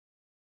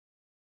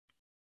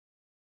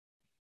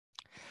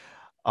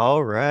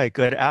All right.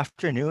 Good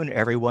afternoon,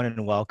 everyone,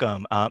 and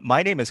welcome.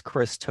 My name is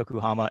Chris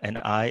Tokuhama, and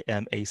I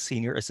am a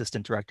Senior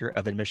Assistant Director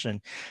of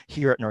Admission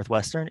here at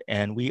Northwestern.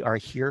 And we are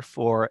here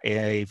for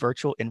a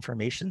virtual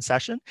information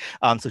session.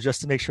 So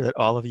just to make sure that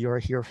all of you are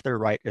here for the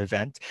right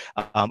event,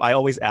 I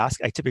always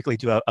ask, I typically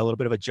do a little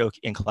bit of a joke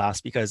in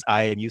class because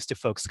I am used to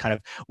folks kind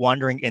of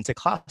wandering into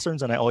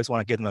classrooms, and I always want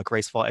to give them a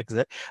graceful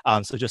exit.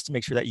 So just to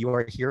make sure that you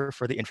are here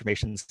for the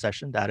information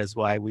session, that is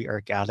why we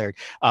are gathered.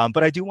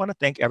 But I do want to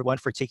thank everyone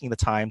for taking the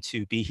time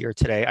to be here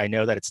today. I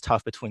know that it's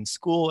tough between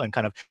school and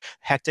kind of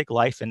hectic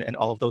life and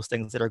all of those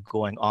things that are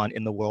going on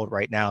in the world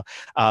right now.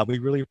 We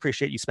really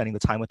appreciate you spending the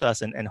time with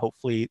us, and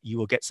hopefully you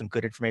will get some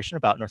good information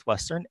about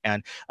Northwestern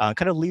and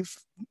kind of leave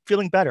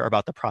feeling better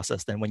about the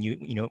process than when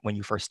when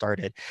you first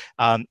started.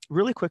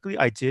 Really quickly,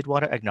 I did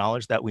want to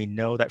acknowledge that we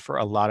know that for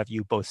a lot of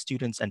you, both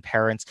students and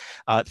parents,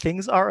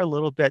 things are a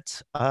little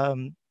bit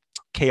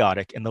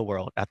chaotic in the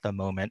world at the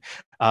moment.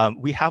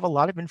 We have a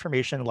lot of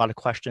information, a lot of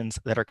questions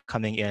that are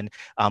coming in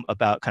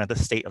about kind of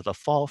the state of the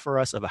fall for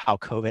us, of how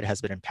COVID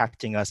has been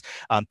impacting us,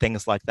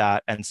 things like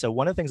that. And so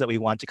one of the things that we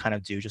want to kind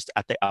of do just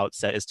at the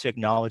outset is to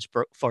acknowledge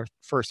for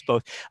first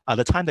both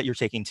the time that you're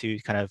taking to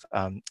kind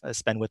of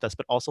spend with us,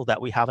 but also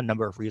that we have a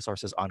number of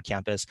resources on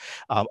campus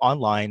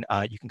online.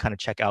 You can kind of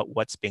check out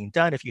what's being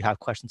done if you have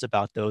questions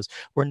about those.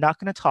 We're not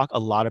going to talk a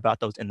lot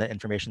about those in the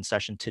information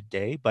session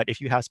today, but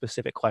if you have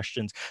specific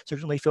questions,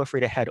 certainly feel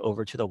free to head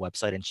over to the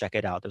website and check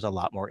it out. There's a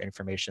lot more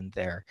information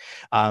there.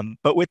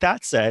 But with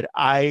that said,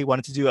 I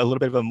wanted to do a little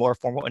bit of a more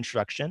formal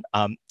introduction.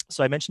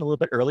 So I mentioned a little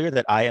bit earlier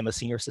that I am a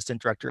Senior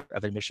Assistant Director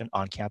of Admission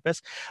on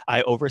campus.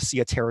 I oversee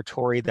a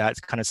territory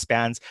that kind of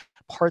spans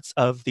parts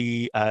of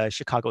the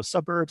Chicago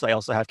suburbs. I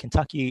also have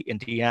Kentucky,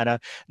 Indiana,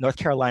 North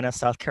Carolina,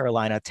 South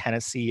Carolina,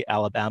 Tennessee,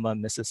 Alabama,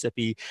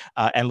 Mississippi,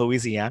 and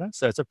Louisiana.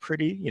 So it's a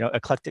pretty,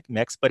 eclectic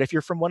mix. But if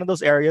you're from one of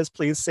those areas,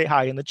 please say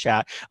hi in the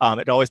chat.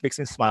 It always makes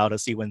me smile to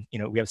see when,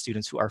 we have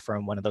students who are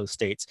from one of those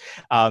states.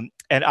 And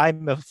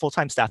I'm a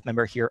full-time staff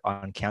member here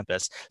on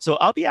campus. So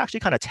I'll be actually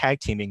kind of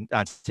tag teaming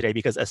today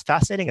because as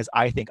fascinating as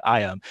I think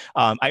I am,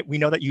 we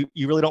know that you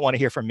really don't want to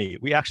hear from me.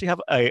 We actually have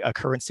a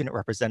current student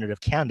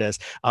representative, Candace,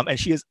 and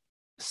she is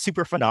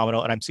super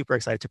phenomenal, and I'm super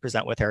excited to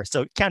present with her.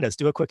 So Candace,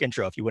 do a quick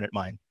intro if you wouldn't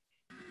mind.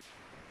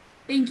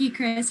 Thank you,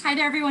 Chris. Hi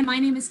to everyone. My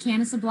name is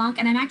Kandise Blanc,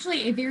 and I'm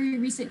actually a very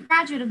recent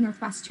graduate of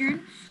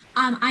Northwestern.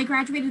 I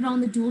graduated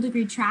on the dual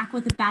degree track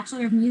with a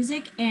Bachelor of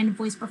Music in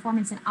Voice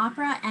Performance and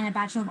Opera and a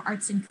Bachelor of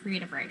Arts in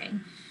Creative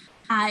Writing.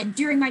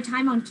 During my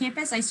time on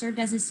campus, I served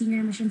as a senior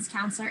admissions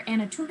counselor and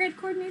a tour guide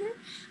coordinator.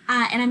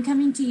 And I'm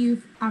coming to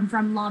you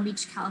from Long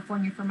Beach,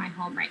 California for my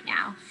home right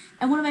now.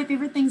 And one of my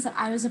favorite things that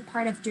I was a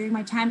part of during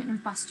my time at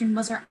Northwestern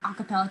was our a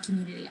cappella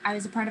community. I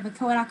was a part of a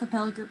co-ed a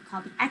cappella group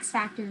called the X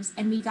Factors,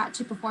 and we got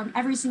to perform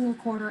every single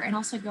quarter and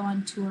also go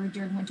on tour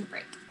during winter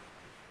break.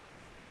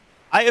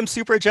 I am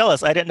super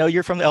jealous. I didn't know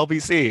you're from the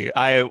LBC.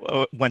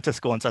 I went to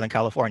school in Southern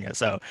California,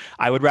 so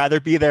I would rather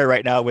be there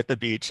right now with the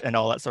beach and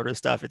all that sort of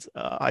stuff.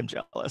 I'm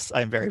jealous.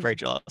 I'm very, very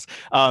jealous.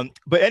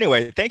 But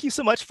anyway, thank you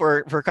so much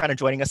for kind of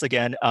joining us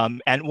again.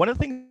 And one of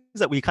the things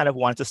that we kind of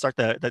wanted to start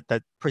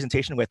the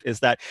presentation with is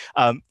that,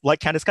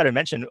 like Candace kind of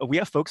mentioned, we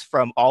have folks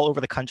from all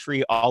over the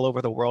country, all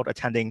over the world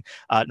attending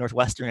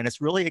Northwestern, and it's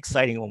really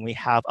exciting when we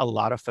have a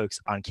lot of folks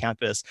on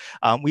campus.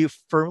 We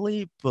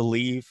firmly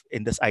believe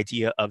in this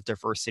idea of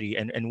diversity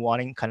and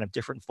wanting kind of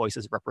different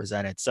voices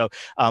represented. So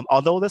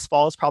although this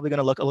fall is probably going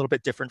to look a little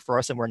bit different for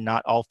us and we're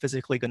not all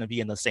physically going to be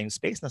in the same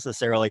space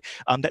necessarily,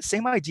 that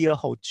same idea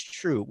holds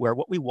true, where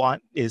what we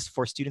want is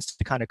for students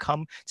to kind of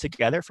come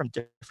together from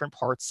different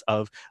parts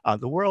of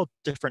the world,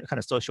 different kind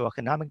of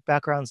socioeconomic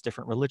backgrounds,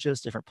 different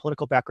religious, different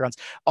political backgrounds,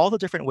 all the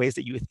different ways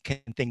that you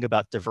can think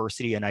about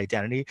diversity and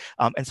identity,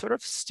 and sort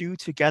of stew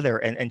together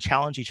and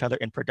challenge each other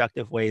in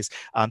productive ways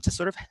to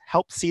sort of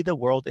help see the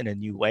world in a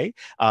new way.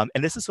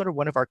 And this is sort of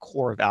one of our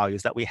core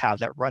values that we have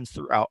that runs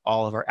throughout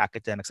all of our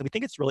academics. And we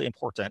think it's really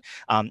important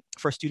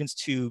for students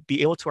to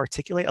be able to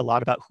articulate a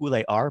lot about who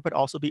they are, but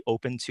also be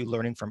open to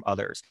learning from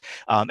others.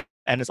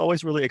 And it's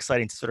always really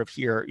exciting to sort of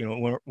hear,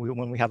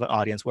 when we have an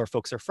audience where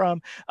folks are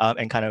from,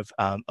 and kind of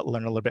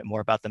learn a little bit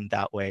more about them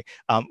that way.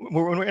 When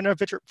we're in a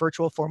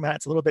virtual format,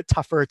 it's a little bit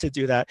tougher to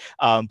do that,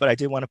 but I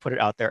did want to put it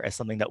out there as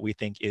something that we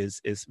think is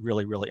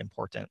really, really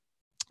important.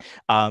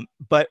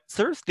 But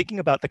sort of thinking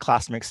about the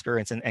classroom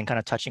experience and kind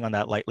of touching on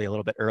that lightly a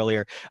little bit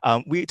earlier,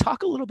 we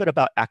talk a little bit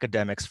about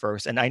academics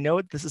first. And I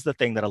know this is the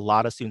thing that a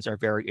lot of students are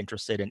very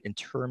interested in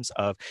terms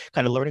of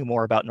kind of learning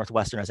more about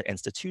Northwestern as an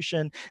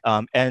institution.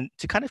 And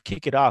to kind of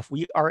kick it off,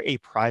 we are a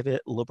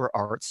private liberal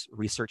arts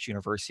research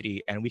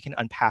university, and we can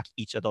unpack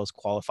each of those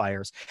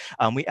qualifiers.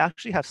 We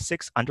actually have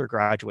 6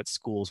 undergraduate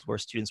schools where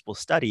students will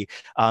study.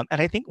 And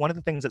I think one of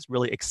the things that's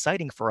really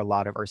exciting for a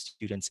lot of our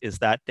students is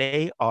that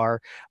they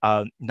are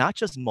not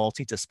just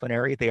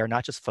multidisciplinary. They are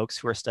not just folks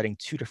who are studying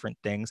two different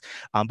things,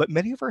 but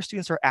many of our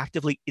students are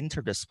actively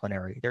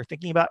interdisciplinary. They're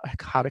thinking about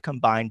how to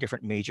combine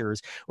different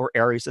majors or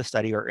areas of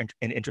study or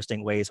in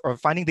interesting ways, or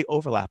finding the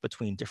overlap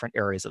between different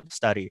areas of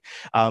study.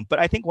 But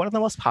I think one of the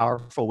most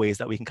powerful ways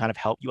that we can kind of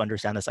help you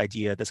understand this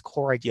idea, this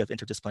core idea of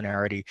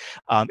interdisciplinarity,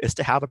 is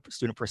to have a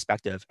student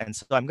perspective. And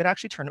so I'm going to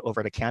actually turn it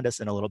over to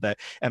Kandise in a little bit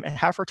and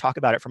have her talk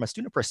about it from a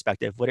student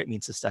perspective, what it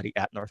means to study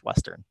at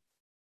Northwestern.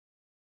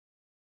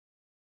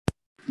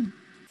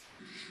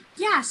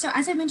 Yeah, so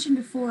as I mentioned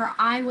before,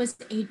 I was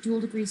a dual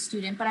degree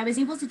student, but I was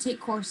able to take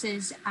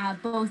courses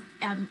both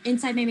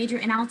inside my major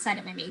and outside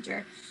of my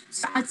major.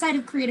 So outside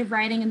of creative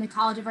writing in the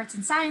College of Arts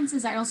and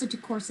Sciences, I also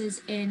took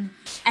courses in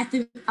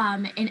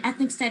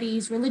ethnic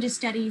studies, religious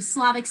studies,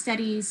 Slavic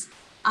studies,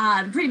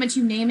 pretty much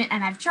you name it,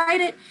 and I've tried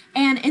it.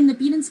 And in the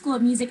Beaton School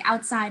of Music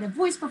outside of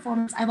voice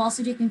performance, I've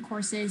also taken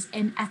courses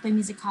in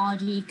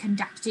ethnomusicology,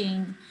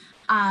 conducting,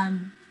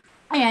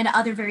 and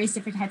other various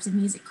different types of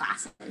music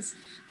classes.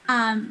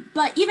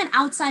 But even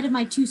outside of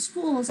my two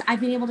schools, I've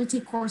been able to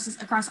take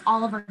courses across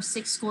all of our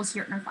 6 schools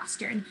here at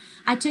Northwestern.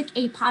 I took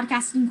a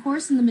podcasting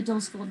course in the Medill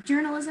School of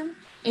Journalism,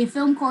 a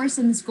film course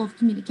in the School of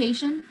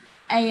Communication,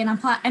 an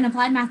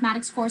applied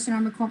mathematics course in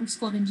our McCormick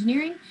School of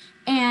Engineering.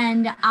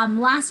 And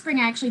last spring,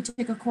 I actually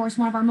took a course,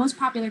 one of our most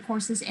popular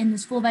courses in the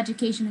School of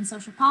Education and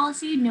Social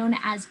Policy, known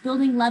as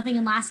Building Loving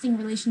and Lasting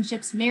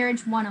Relationships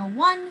Marriage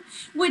 101,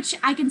 which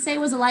I can say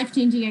was a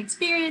life-changing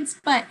experience,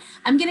 but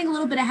I'm getting a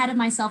little bit ahead of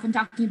myself and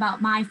talking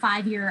about my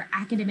 5-year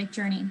academic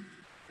journey.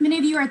 Many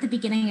of you are at the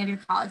beginning of your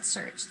college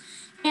search,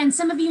 and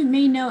some of you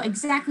may know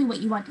exactly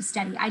what you want to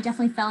study. I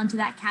definitely fell into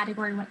that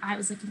category when I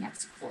was looking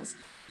at schools.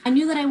 I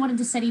knew that I wanted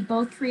to study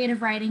both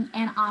creative writing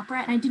and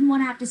opera, and I didn't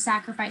want to have to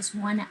sacrifice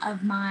one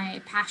of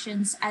my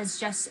passions as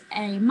just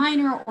a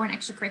minor or an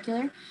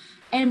extracurricular.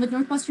 And with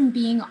Northwestern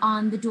being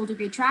on the dual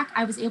degree track,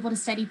 I was able to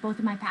study both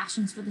of my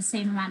passions with the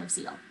same amount of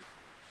zeal.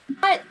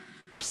 But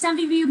some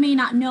of you may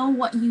not know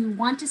what you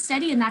want to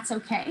study, and that's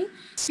okay.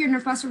 Here at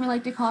Northwestern, we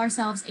like to call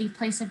ourselves a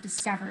place of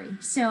discovery.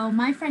 So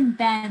my friend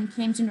Ben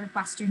came to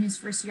Northwestern his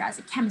first year as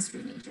a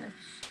chemistry major.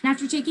 And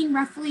after taking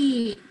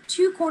roughly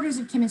 2 quarters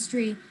of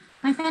chemistry,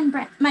 my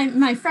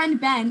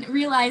friend Ben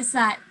realized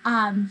that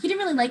he didn't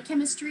really like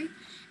chemistry,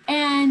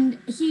 and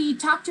he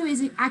talked to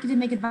his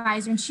academic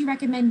advisor, and she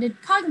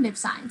recommended cognitive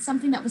science,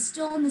 something that was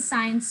still in the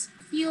science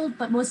field,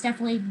 but most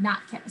definitely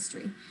not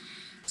chemistry.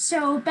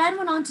 So Ben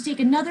went on to take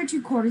another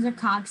 2 quarters of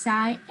Cog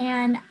Sci,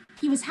 and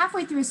he was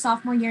halfway through his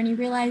sophomore year, and he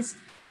realized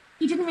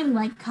he didn't really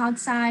like Cog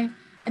Sci.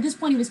 At this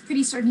point, he was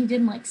pretty certain he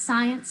didn't like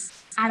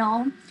science at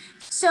all.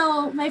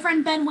 So my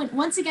friend Ben went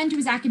once again to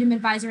his academic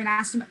advisor and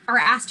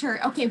asked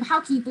her, okay,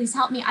 how can you please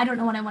help me? I don't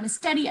know what I want to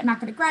study. I'm not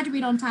going to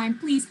graduate on time.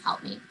 Please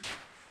help me.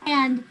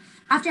 And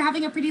after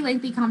having a pretty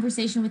lengthy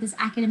conversation with his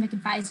academic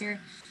advisor,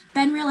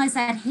 Ben realized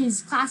that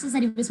his classes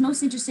that he was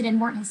most interested in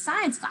weren't his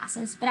science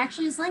classes, but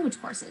actually his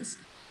language courses.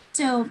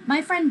 So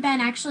my friend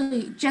Ben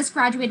actually just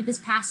graduated this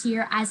past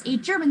year as a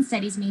German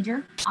studies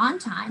major on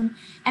time.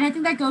 And I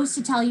think that goes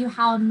to tell you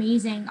how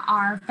amazing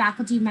our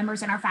faculty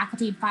members and our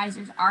faculty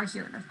advisors are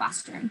here at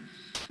Northwestern.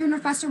 Here at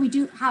Northwestern, we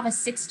do have a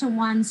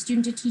 6-to-1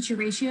 student to teacher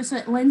ratio, so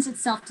it lends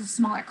itself to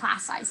smaller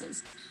class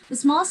sizes. The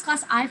smallest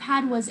class I've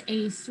had was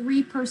a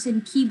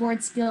 3-person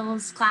keyboard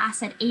skills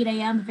class at 8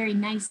 a.m., a very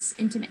nice,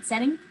 intimate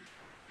setting.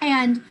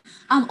 And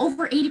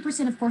over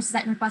 80% of courses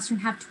at Northwestern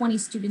have 20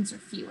 students or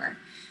fewer.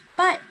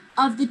 But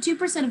of the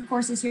 2% of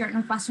courses here at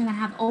Northwestern that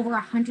have over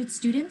 100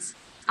 students,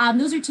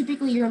 those are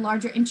typically your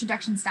larger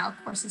introduction style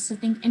courses. So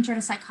think intro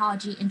to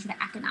psychology, intro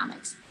to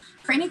economics.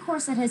 For any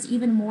course that has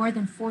even more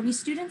than 40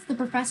 students, the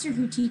professor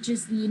who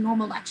teaches the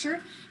normal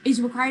lecture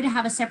is required to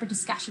have a separate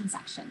discussion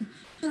section.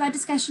 So that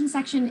discussion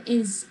section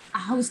is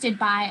hosted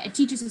by a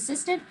teacher's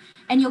assistant,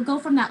 and you'll go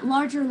from that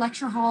larger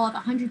lecture hall of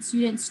 100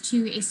 students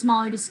to a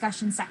smaller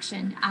discussion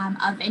section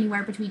of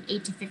anywhere between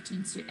 8 to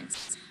 15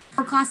 students.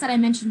 For class that I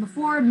mentioned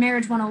before,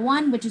 Marriage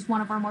 101, which is one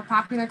of our more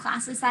popular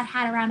classes, that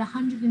had around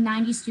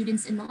 190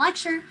 students in the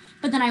lecture,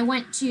 but then I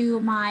went to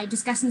my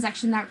discussion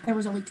section that there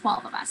was only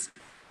 12 of us.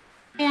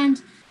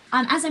 And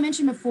as I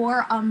mentioned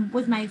before,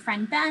 with my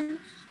friend Ben,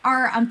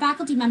 our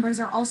faculty members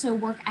are also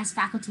work as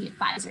faculty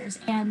advisors.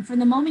 And from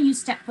the moment you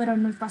step foot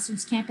on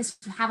Northwestern's campus,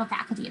 you have a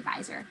faculty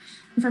advisor.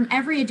 And from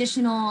every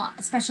additional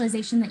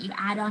specialization that you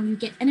add on, you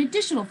get an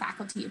additional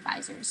faculty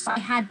advisor. So I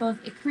had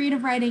both a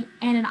creative writing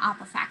and an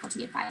opera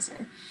faculty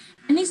advisor.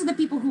 And these are the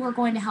people who are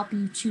going to help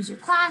you choose your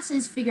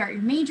classes, figure out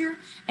your major,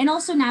 and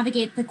also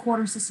navigate the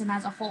quarter system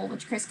as a whole,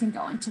 which Chris can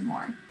go into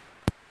more.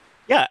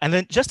 Yeah, and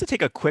then just to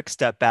take a quick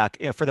step back,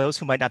 for those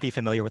who might not be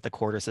familiar with the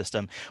quarter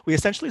system, we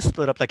essentially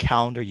split up the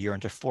calendar year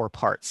into 4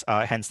 parts,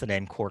 hence the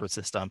name quarter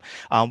system.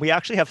 We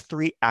actually have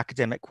 3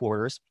 academic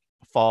quarters.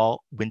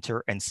 fall,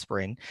 winter, and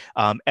spring.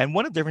 And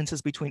one of the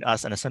differences between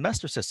us and a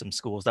semester system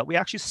school is that we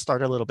actually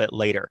start a little bit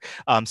later.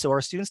 So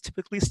our students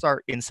typically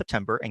start in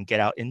September and get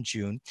out in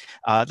June.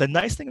 The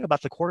nice thing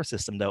about the quarter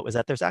system, though, is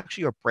that there's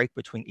actually a break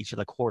between each of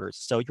the quarters.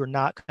 So you're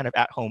not kind of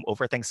at home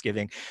over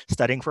Thanksgiving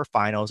studying for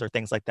finals or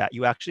things like that.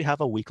 You actually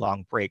have a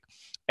week-long break.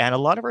 And a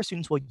lot of our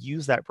students will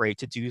use that break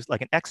to do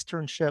like an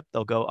externship.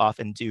 They'll go off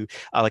and do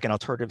like an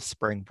alternative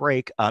spring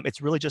break.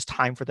 It's really just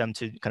time for them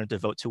to kind of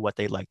devote to what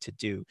they like to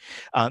do.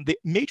 The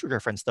major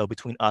difference, though,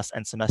 between us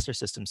and semester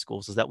system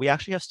schools is that we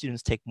actually have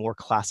students take more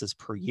classes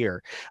per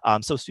year.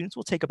 So students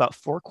will take about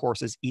 4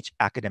 courses each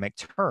academic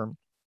term.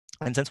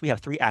 And since we have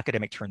 3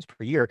 academic terms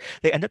per year,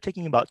 they end up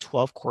taking about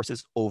 12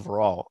 courses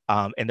overall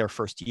in their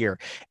first year.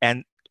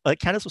 And like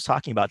Candace was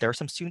talking about, there are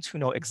some students who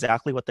know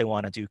exactly what they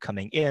want to do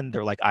coming in.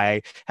 They're like,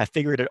 I have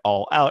figured it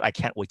all out. I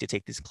can't wait to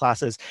take these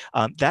classes.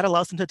 That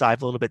allows them to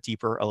dive a little bit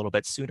deeper, a little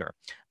bit sooner.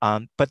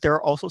 But there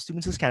are also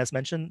students, as Candace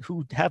mentioned,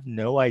 who have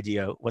no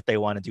idea what they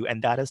want to do,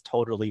 and that is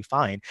totally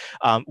fine.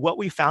 What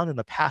we found in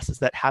the past is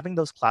that having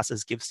those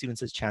classes gives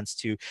students a chance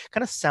to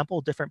kind of sample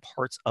different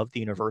parts of the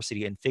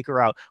university and figure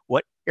out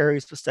what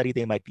areas of study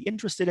they might be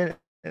interested in,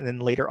 and then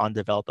later on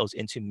develop those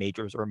into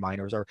majors or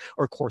minors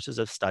or courses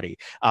of study.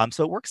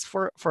 So it works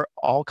for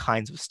all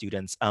kinds of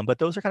students, but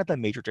those are kind of the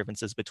major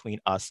differences between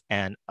us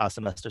and a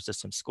semester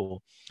system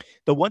school.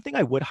 The one thing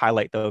I would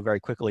highlight, though,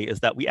 very quickly is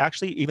that we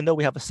actually, even though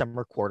we have a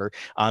summer quarter,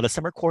 the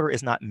summer quarter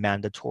is not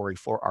mandatory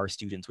for our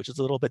students, which is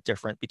a little bit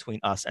different between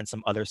us and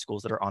some other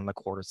schools that are on the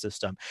quarter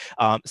system.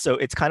 So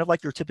it's kind of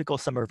like your typical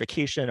summer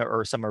vacation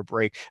or summer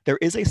break. There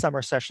is a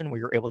summer session where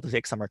you're able to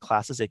take summer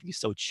classes if you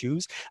so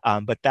choose,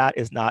 but that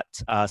is not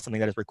something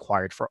that is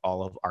required for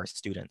all of our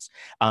students.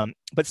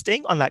 But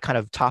staying on that kind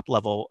of top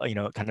level,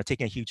 kind of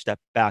taking a huge step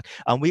back,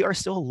 we are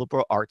still a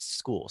liberal arts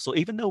school. So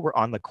even though we're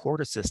on the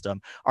quarter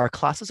system, our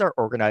classes are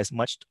organized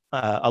much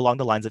along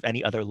the lines of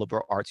any other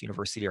liberal arts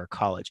university or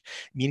college,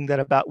 meaning that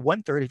about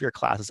 1/3 of your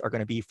classes are going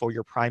to be for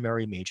your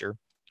primary major.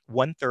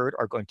 1/3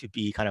 are going to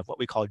be kind of what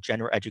we call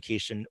general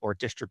education or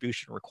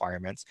distribution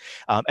requirements.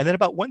 And then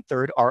about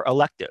 1/3 are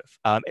elective.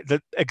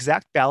 The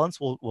exact balance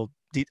will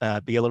be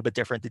a little bit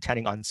different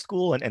depending on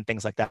school and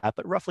things like that,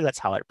 but roughly that's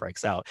how it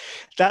breaks out.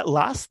 That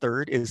last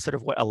third is sort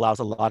of what allows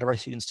a lot of our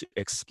students to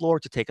explore,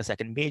 to take a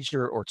second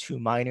major or 2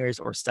 minors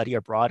or study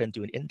abroad and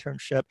do an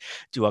internship,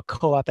 do a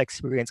co-op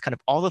experience, kind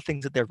of all the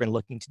things that they've been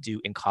looking to do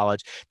in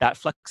college. That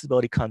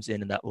flexibility comes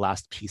in that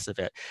last piece of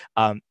it.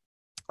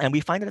 And we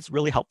find that it's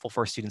really helpful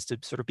for students to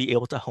sort of be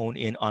able to hone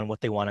in on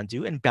what they want to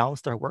do and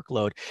balance their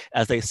workload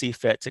as they see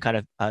fit to kind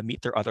of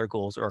meet their other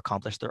goals or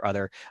accomplish their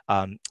other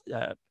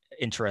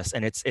interests.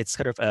 And it's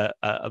kind of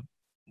a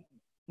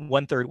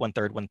 1/3,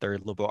 1/3,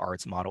 1/3 liberal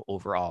arts model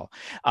overall.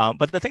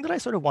 But the thing that I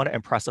sort of want to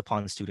impress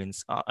upon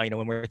students,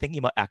 when we're thinking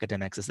about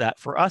academics, is that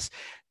for us,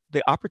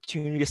 the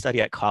opportunity to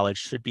study at college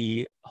should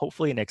be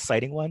hopefully an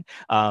exciting one.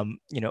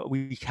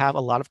 We have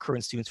a lot of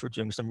current students who are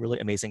doing some really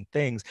amazing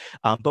things.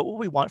 But what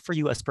we want for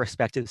you as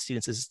prospective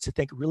students is to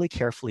think really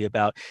carefully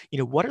about,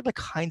 what are the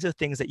kinds of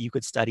things that you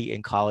could study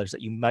in college that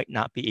you might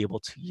not be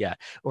able to yet?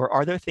 Or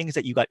are there things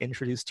that you got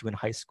introduced to in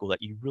high school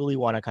that you really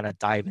want to kind of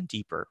dive in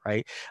deeper,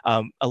 right?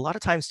 A lot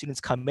of times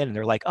students come in and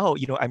they're like, oh,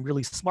 I'm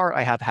really smart.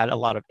 I have had a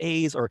lot of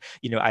A's, or,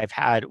 I've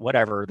had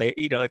whatever,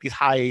 like these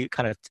high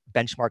kind of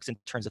benchmarks in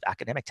terms of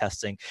academic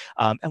testing.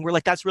 And we're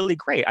like, that's really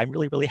great. I'm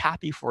really, really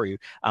happy for you.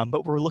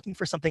 But we're looking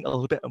for something a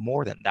little bit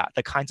more than that.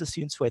 The kinds of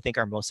students who I think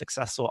are most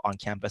successful on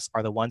campus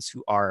are the ones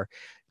who are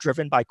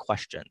driven by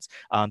questions.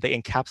 They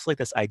encapsulate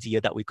this idea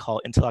that we call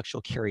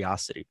intellectual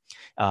curiosity.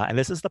 And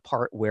this is the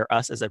part where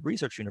us as a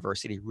research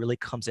university really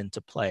comes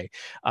into play.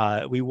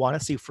 We want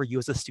to see for you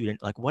as a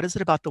student, like, what is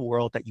it about the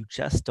world that you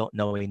just don't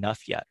know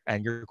enough yet?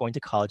 And you're going to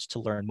college to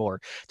learn more,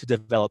 to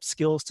develop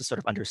skills, to sort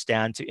of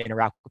understand, to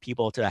interact with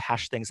people, to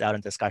hash things out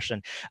in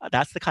discussion.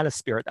 That's the kind of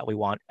spirit that we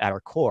want at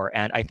our core.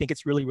 And I think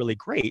it's really, really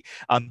great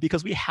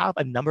because we have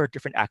a number of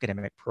different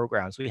academic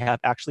programs. We have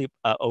actually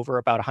over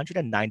about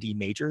 190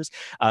 majors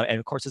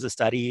and courses of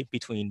study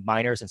between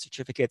minors and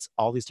certificates,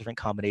 all these different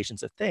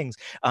combinations of things.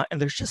 And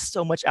there's just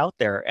so much out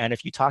there. And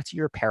if you talk to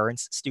your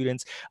parents,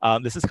 students,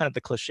 this is kind of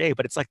the cliche,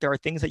 but it's like there are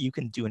things that you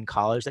can do in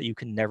college that you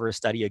can never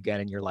study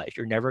again in your life.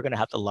 You're never going to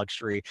have the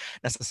luxury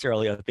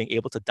necessarily of being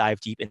able to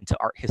dive deep into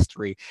art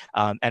history.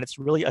 And it's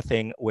really a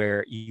thing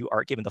where you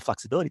are given the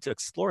flexibility to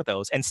explore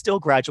those and still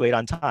graduate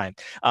on time.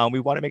 We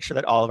want to make sure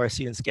that all of our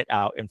students get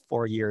out in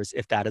 4 years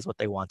if that is what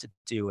they want to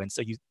do. And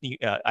so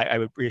I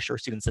would reassure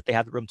students that they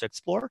have the room to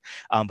explore,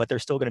 but they're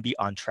still going to be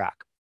on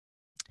track.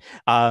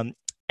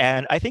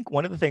 And I think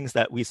one of the things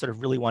that we sort of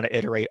really want to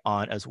iterate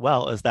on as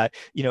well is that,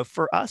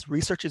 for us,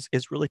 research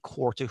is really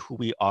core to who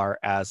we are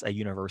as a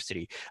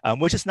university,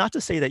 which is not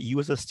to say that you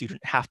as a student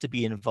have to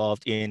be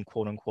involved in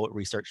quote unquote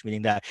research,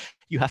 meaning that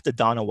you have to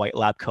don a white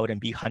lab coat and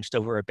be hunched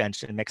over a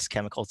bench and mix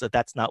chemicals.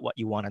 That's not what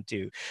you want to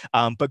do.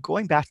 But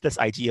going back to this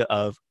idea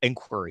of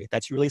inquiry,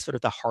 that's really sort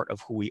of the heart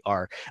of who we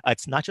are.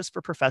 It's not just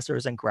for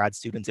professors and grad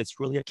students. It's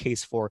really a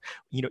case for,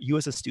 you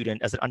as a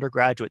student, as an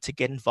undergraduate, to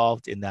get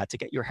involved in that, to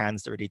get your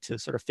hands dirty, to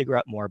sort of figure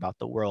out more about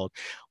the world.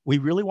 We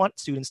really want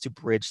students to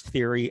bridge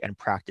theory and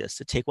practice,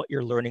 to take what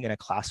you're learning in a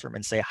classroom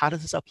and say, how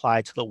does this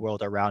apply to the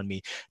world around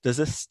me? Does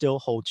this still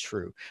hold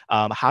true?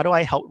 How do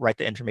I help write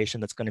the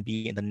information that's going to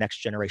be in the next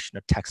generation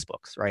of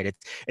textbooks, right?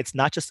 It's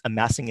not just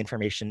amassing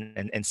information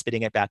and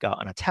spitting it back out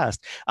on a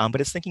test, but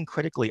it's thinking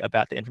critically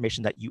about the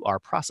information that you are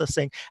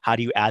processing. How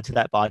do you add to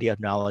that body of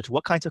knowledge?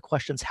 What kinds of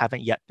questions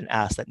haven't yet been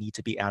asked that need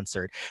to be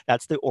answered?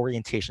 That's the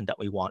orientation that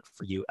we want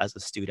for you as a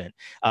student.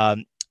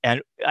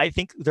 And I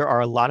think there are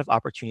a lot of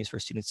opportunities for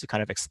students to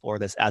kind of explore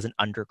this as an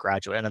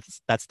undergraduate. And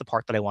that's the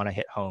part that I want to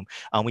hit home.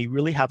 We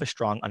really have a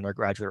strong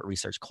undergraduate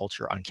research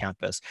culture on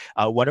campus.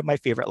 One of my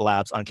favorite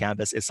labs on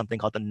campus is something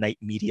called the Night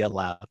Media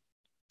Lab.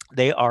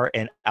 They are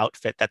an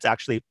outfit that's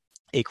actually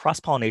a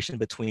cross-pollination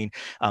between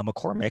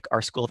McCormick,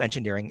 our School of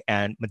Engineering,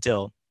 and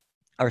Medill,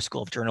 our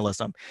School of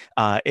Journalism.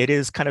 It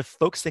is kind of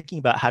folks thinking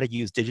about how to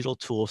use digital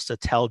tools to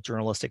tell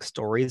journalistic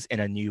stories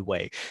in a new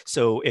way.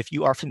 So if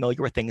you are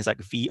familiar with things like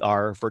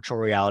VR, virtual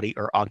reality,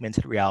 or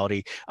augmented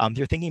reality,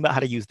 you're thinking about how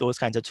to use those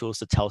kinds of tools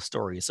to tell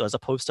stories. So as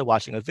opposed to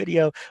watching a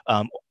video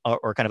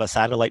or kind of a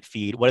satellite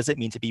feed, what does it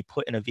mean to be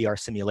put in a VR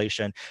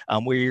simulation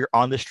where you're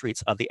on the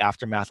streets of the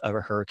aftermath of a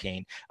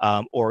hurricane,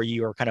 or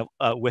you're kind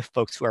of with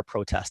folks who are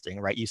protesting,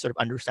 right? You sort of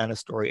understand a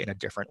story in a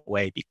different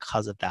way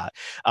because of that.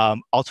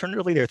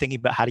 Alternatively, they're thinking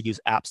about how to use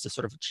apps to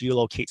sort of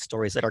geolocate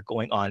stories that are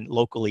going on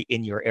locally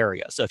in your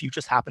area. So if you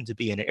just happen to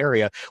be in an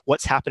area,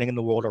 what's happening in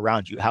the world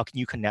around you? How can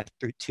you connect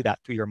to that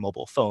through your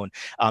mobile phone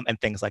and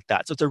things like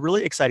that? So it's a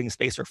really exciting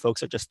space where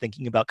folks are just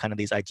thinking about kind of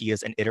these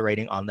ideas and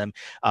iterating on them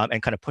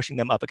and kind of pushing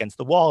them up against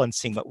the wall and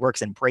seeing what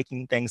works and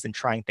breaking things and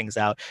trying things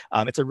out.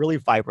 It's a really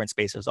vibrant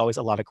space. There's always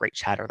a lot of great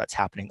chatter that's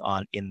happening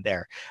on in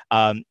there.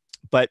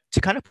 But to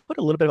kind of put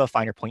a little bit of a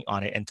finer point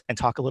on it and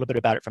talk a little bit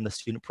about it from the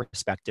student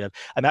perspective,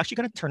 I'm actually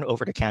going to turn it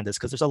over to Kandise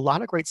because there's a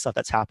lot of great stuff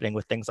that's happening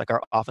with things like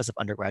our Office of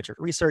Undergraduate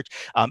Research.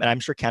 And I'm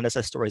sure Kandise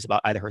has stories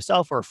about either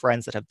herself or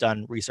friends that have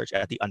done research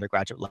at the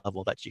undergraduate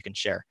level that you can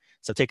share.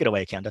 So take it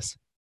away, Kandise.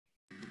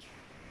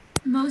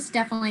 Most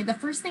definitely. The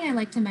first thing I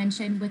like to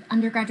mention with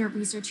undergraduate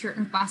research here at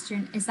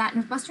Northwestern is that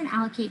Northwestern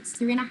allocates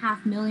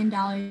 $3.5 million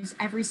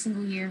every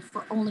single year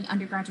for only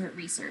undergraduate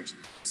research.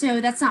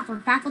 So that's not for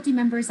faculty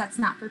members, that's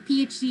not for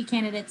PhD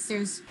candidates,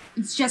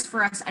 it's just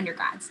for us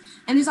undergrads.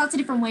 And there's lots of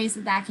different ways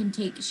that can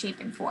take shape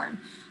and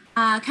form.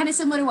 Kind of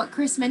similar to what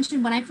Chris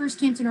mentioned, when I first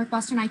came to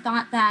Northwestern, I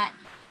thought that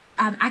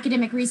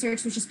academic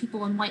research was just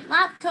people in white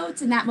lab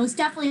coats, and that most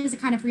definitely is the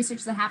kind of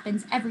research that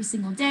happens every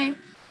single day.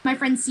 My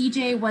friend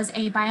CJ was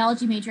a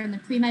biology major in the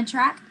pre-med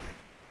track,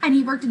 and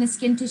he worked in a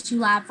skin tissue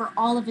lab for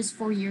all of his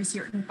 4 years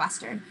here at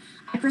Northwestern.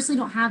 I personally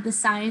don't have the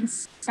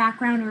science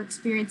background or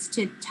experience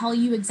to tell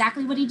you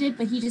exactly what he did,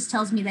 but he just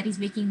tells me that he's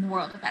making the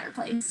world a better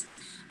place.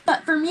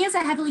 But for me as a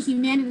heavily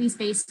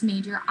humanities-based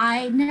major,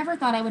 I never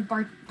thought I would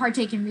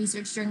partake in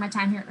research during my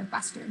time here at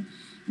Northwestern.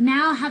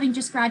 Now, having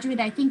just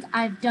graduated, I think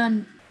I've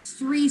done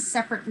 3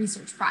 separate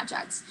research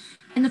projects.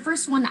 And the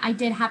first one I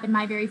did happen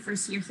my very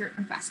first year here at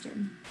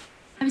Northwestern.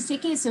 I was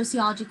taking a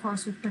sociology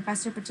course with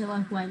Professor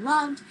Patilla, who I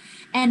loved,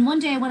 and one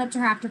day I went up to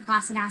her after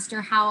class and asked her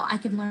how I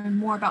could learn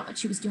more about what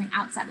she was doing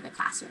outside of the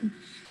classroom.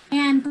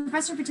 And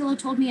Professor Patilla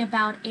told me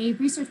about a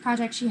research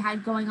project she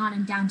had going on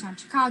in downtown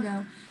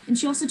Chicago, and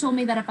she also told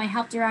me that if I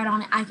helped her out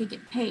on it, I could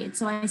get paid.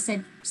 So I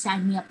said,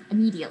 sign me up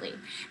immediately.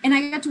 And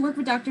I got to work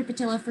with Dr.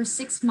 Patilla for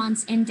 6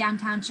 months in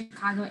downtown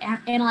Chicago,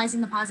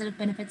 analyzing the positive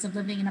benefits of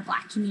living in a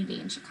Black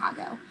community in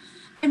Chicago.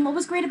 And what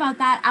was great about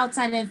that,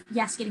 outside of,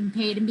 yes, getting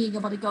paid and being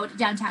able to go to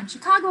downtown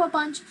Chicago a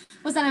bunch,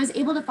 was that I was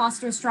able to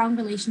foster a strong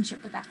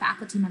relationship with that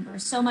faculty member,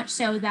 so much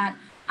so that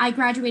I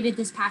graduated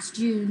this past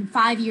June,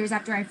 5 years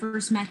after I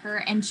first met her,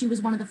 and she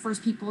was one of the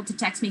first people to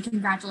text me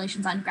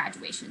congratulations on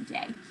graduation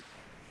day.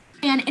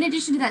 And in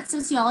addition to that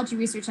sociology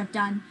research I've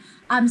done,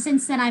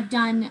 since then I've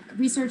done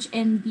research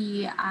in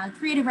the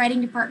creative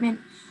writing department,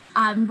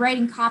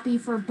 writing copy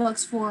for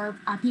books for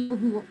people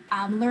who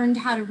learned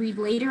how to read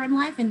later in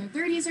life in their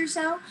 30s or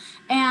so.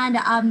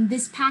 And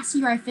this past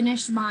year, I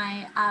finished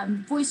my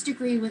voice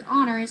degree with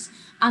honors.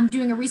 I'm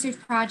doing a research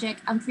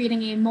project. I'm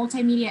creating a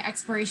multimedia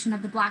exploration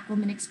of the Black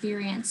woman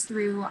experience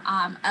through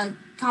a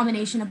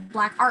combination of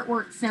Black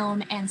artwork,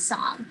 film, and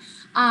song.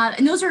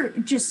 And those are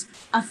just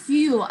a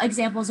few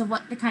examples of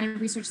what the kind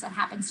of research that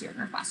happens here at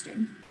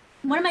Northwestern.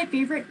 One of my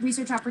favorite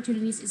research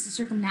opportunities is the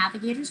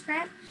Circumnavigators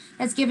Grant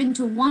that's given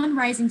to one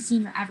rising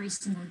senior every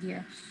single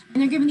year.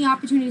 And they're given the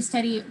opportunity to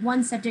study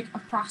one subject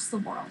across the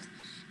world.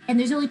 And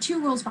there's only 2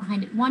 rules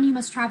behind it. One, you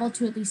must travel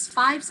to at least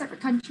 5 separate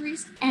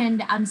countries.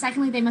 And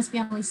secondly, they must be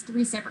on at least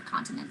 3 separate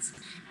continents.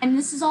 And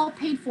this is all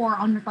paid for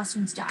on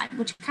Northwestern's dime,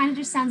 which kind of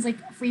just sounds like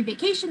a free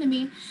vacation to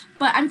me.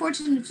 But I'm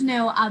fortunate to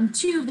know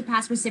 2 of the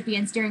past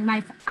recipients during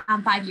my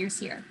 5 years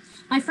here.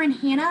 My friend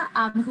Hannah,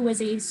 who was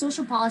a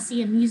social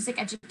policy and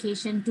music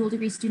education dual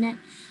degree student,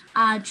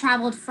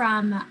 traveled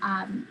from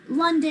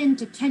London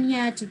to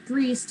Kenya to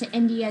Greece to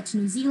India to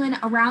New Zealand,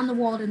 around the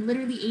world in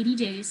literally 80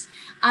 days,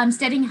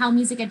 studying how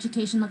music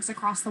education looks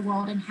across the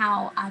world and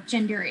how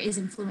gender is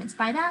influenced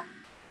by that.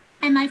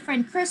 And my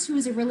friend Chris, who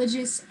is a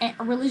religious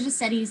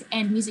studies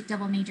and music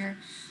double major,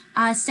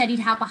 studied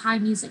how Baha'i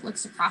music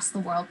looks across the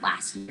world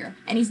last year.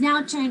 And he's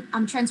now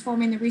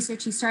transforming the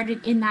research he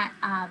started in that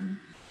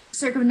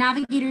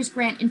Circumnavigators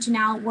grant into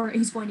now where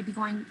he's going to be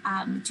going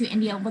to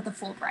India with a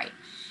Fulbright.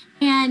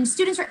 And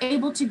students are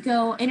able to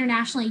go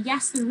internationally,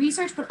 yes, through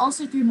research, but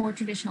also through more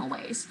traditional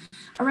ways.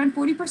 Around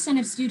 40%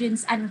 of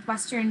students at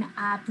Northwestern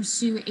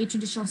pursue a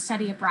traditional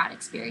study abroad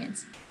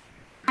experience.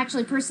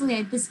 Actually,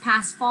 personally, this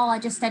past fall, I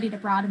just studied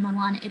abroad in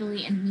Milan,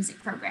 Italy, in a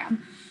music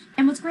program.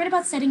 And what's great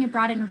about studying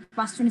abroad at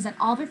Northwestern is that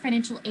all of your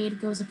financial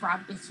aid goes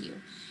abroad with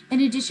you.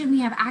 In addition, we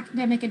have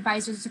academic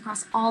advisors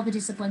across all the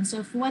disciplines. So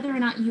if whether or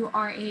not you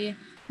are a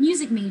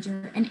music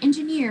major, an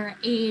engineer,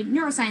 a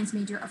neuroscience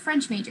major, a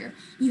French major,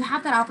 you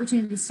have that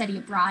opportunity to study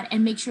abroad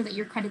and make sure that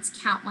your credits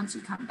count once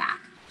you come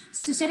back.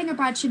 So studying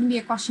abroad shouldn't be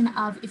a question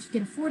of if you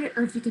can afford it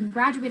or if you can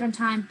graduate on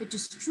time, but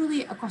just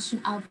truly a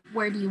question of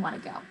where do you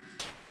want to go.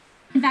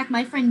 In fact,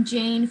 my friend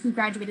Jane, who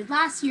graduated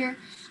last year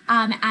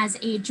as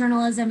a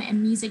journalism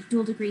and music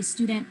dual degree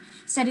student,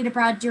 studied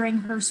abroad during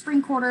her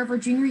spring quarter of her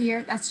junior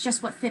year. That's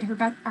just what fit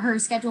her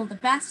schedule the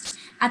best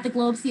at the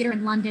Globe Theatre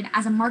in London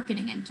as a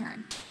marketing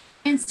intern.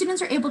 And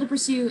students are able to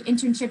pursue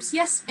internships,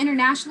 yes,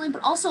 internationally,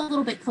 but also a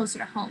little bit closer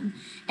to home.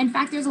 In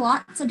fact, there's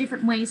lots of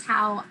different ways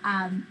how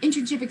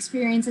internship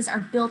experiences are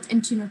built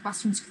into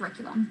Northwestern's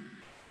curriculum.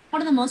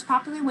 One of the most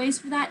popular ways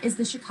for that is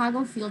the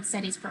Chicago Field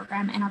Studies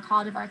program in our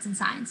College of Arts and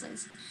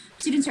Sciences.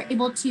 Students are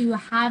able to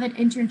have an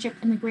internship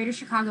in the greater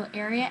Chicago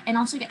area and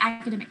also get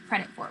academic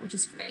credit for it, which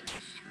is great.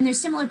 And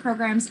there's similar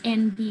programs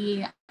in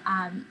the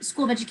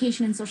School of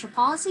Education and Social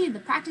Policy, the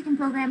practicum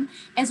program,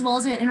 as well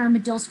as in our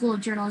Medill School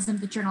of Journalism,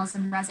 the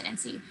journalism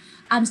residency.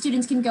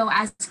 Students can go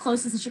as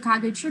close as the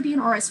Chicago Tribune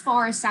or as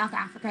far as South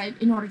Africa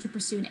in order to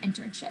pursue an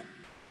internship.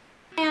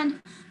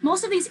 And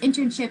most of these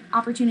internship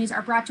opportunities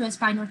are brought to us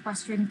by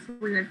Northwestern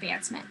Career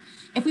Advancement.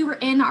 If we were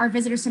in our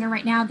visitor center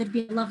right now, there'd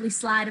be a lovely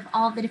slide of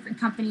all the different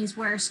companies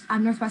where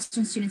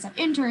Northwestern students have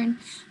interned.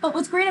 But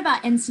what's great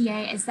about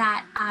NCA is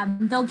that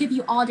they'll give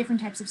you all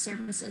different types of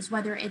services,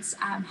 whether it's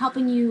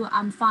helping you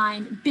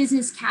find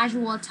business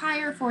casual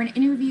attire for an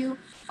interview,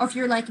 or if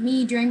you're like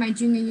me, during my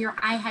junior year,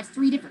 I had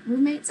 3 different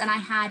roommates and I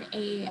had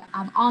a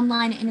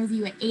online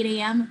interview at 8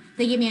 a.m.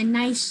 They gave me a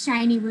nice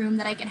shiny room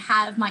that I could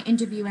have my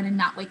interview in and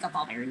not wake up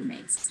all my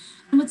roommates.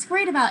 And what's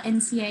great about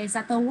NCA is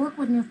that they'll work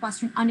with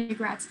Northwestern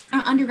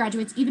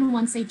undergraduates even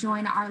once they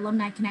join our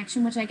alumni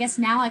connection, which I guess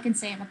now I can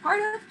say I'm a part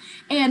of,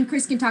 and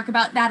Chris can talk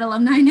about that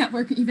alumni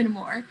network even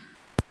more.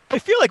 I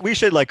feel like we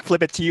should like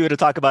flip it to you to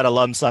talk about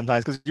alums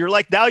sometimes because you're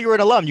like now you're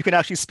an alum. You can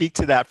actually speak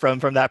to that from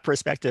that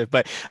perspective.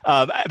 But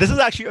this is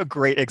actually a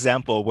great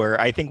example where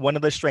I think one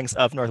of the strengths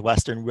of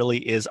Northwestern really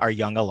is our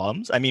young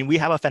alums. I mean, we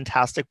have a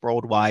fantastic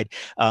worldwide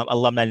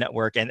alumni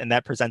network, and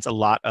that presents a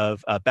lot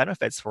of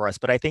benefits for us.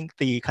 But I think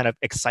the kind of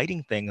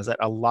exciting thing is that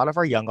a lot of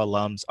our young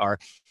alums are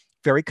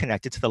very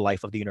connected to the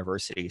life of the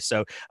university.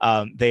 So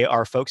they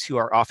are folks who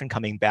are often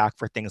coming back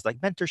for things like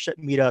mentorship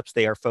meetups.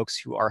 They are folks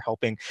who are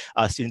helping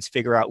students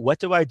figure out what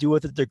do I do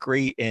with a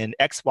degree in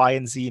X, Y,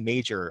 and Z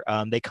major.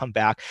 They come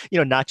back,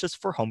 not just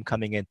for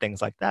homecoming and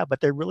things like that, but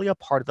they're really a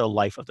part of the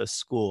life of the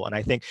school. And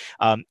I think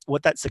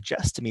what that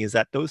suggests to me is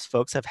that those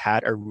folks have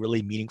had a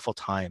really meaningful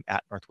time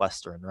at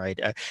Northwestern, right?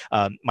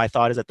 My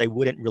thought is that they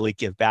wouldn't really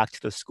give back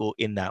to the school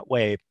in that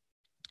way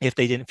if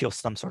they didn't feel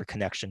some sort of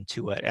connection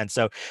to it. And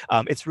so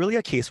it's really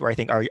a case where I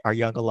think our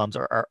young alums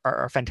are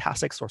a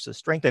fantastic source of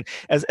strength. And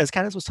as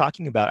Candice was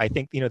talking about, I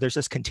think, there's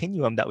this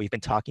continuum that we've been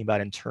talking about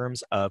in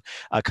terms of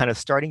kind of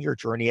starting your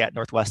journey at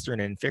Northwestern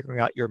and figuring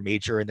out your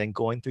major and then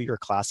going through your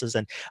classes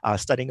and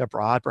studying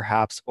abroad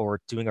perhaps, or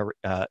doing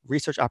a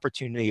research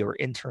opportunity or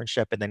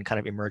internship, and then kind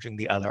of emerging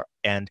the other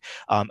end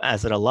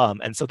as an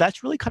alum. And so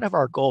that's really kind of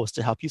our goal, is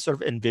to help you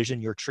sort of envision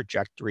your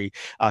trajectory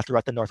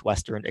throughout the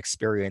Northwestern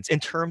experience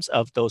in terms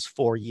of those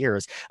 4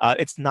 years.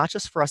 It's not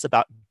just for us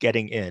about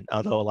getting in,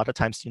 although a lot of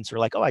times students are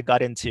like, oh, I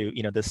got into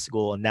this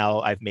school and now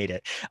I've made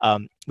it.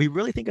 We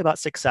really think about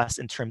success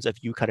in terms of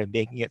you kind of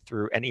making it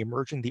through and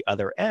emerging the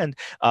other end.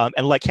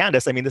 And like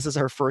Candice, I mean, this is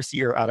her first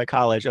year out of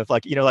college of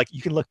like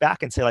you can look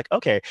back and say like,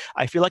 okay,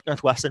 I feel like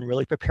Northwestern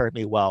really prepared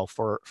me well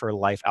for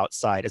life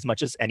outside as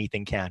much as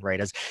anything can,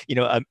 right? As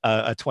a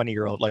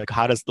 20-year-old, like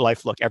how does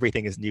life look?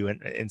 Everything is new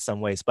in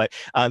some ways. But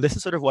this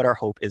is sort of what our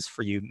hope is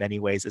for you in many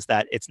ways, is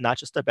that it's not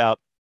just about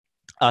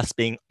us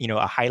being,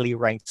 a highly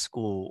ranked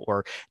school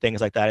or things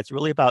like that. It's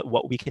really about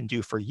what we can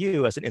do for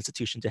you as an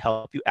institution to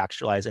help you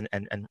actualize and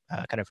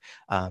kind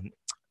of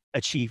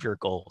achieve your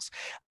goals.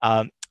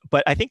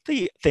 But I think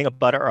the thing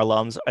about our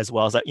alums as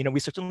well is that, we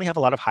certainly have a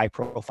lot of high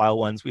profile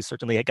ones. We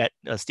certainly get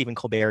Stephen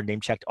Colbert name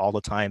checked all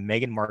the time,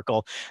 Meghan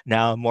Markle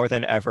now more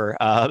than ever,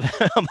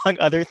 among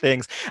other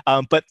things.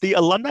 But the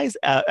alumni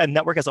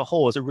network as a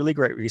whole is a really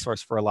great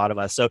resource for a lot of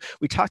us. So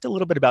we talked a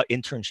little bit about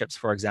internships,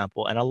 for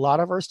example, and a lot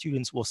of our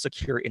students will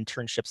secure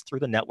internships through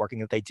the networking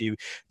that they do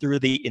through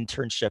the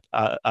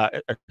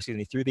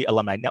through the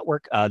alumni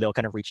network. They'll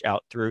kind of reach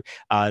out through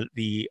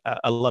the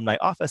alumni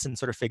office and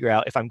sort of figure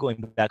out, if I'm going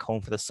back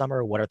home for the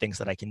summer, what are things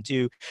that I can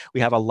do. We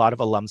have a lot of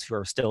alums who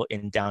are still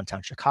in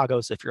downtown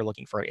Chicago. So if you're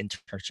looking for an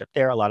internship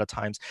there, a lot of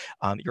times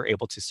you're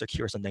able to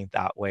secure something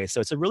that way. So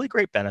it's a really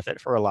great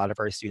benefit for a lot of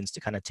our students to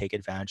kind of take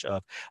advantage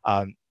of.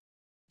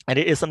 And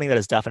it is something that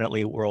is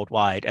definitely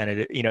worldwide. And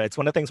it's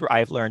one of the things where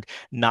I've learned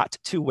not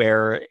to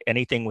wear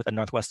anything with a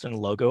Northwestern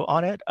logo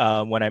on it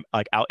when I'm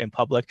like out in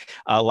public.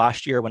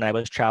 Last year, when I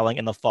was traveling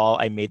in the fall,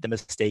 I made the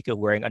mistake of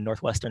wearing a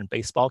Northwestern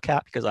baseball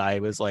cap because I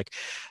was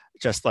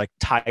just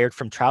tired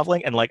from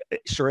traveling. And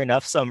sure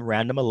enough, some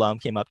random alum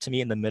came up to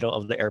me in the middle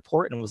of the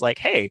airport and was like,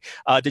 "Hey,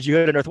 did you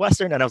go to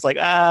Northwestern?" And I was like,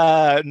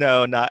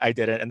 no, I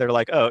didn't. And they're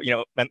like, "Oh,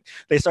 and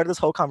they started this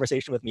whole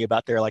conversation with me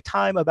about their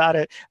time about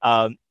it.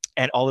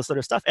 And all this sort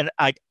of stuff. And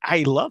I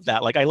love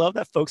that. I love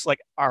that folks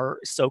are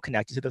so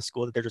connected to the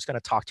school that they're just going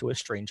to talk to a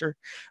stranger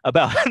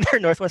about their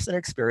Northwestern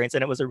experience.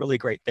 And it was a really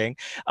great thing.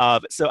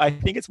 So I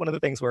think it's one of the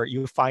things where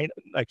you find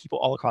people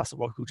all across the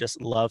world who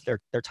just love their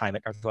time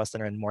at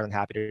Northwestern and more than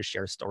happy to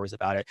share stories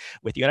about it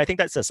with you. And I think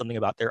that says something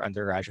about their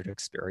undergraduate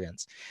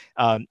experience.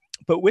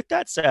 But with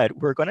that said,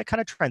 we're going to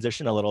kind of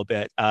transition a little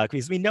bit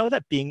because we know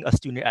that being a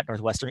student at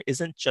Northwestern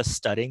isn't just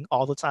studying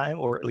all the time,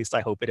 or at least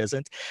I hope it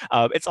isn't.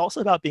 It's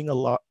also about being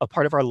a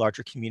part of our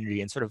larger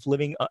community and sort of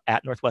living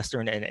at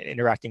Northwestern and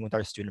interacting with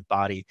our student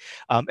body.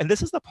 And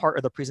this is the part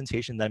of the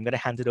presentation that I'm going to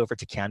hand it over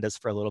to Candace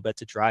for a little bit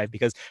to drive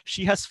because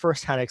she has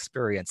firsthand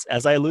experience.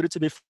 As I alluded to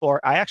before,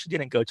 I actually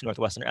didn't go to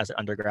Northwestern as an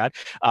undergrad.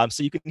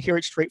 So you can hear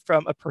it straight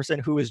from a person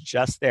who was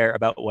just there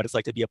about what it's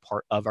like to be a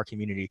part of our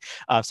community.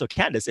 So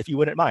Candace, if you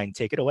wouldn't mind,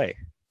 take it away.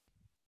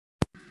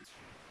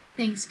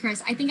 Thanks,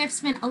 Chris. I think I've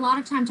spent a lot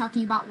of time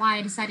talking about why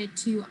I decided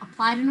to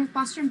apply to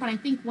Northwestern, but I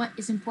think what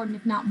is important,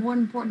 if not more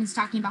important, is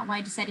talking about why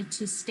I decided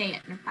to stay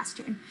at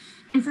Northwestern.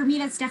 And for me,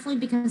 that's definitely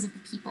because of the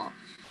people.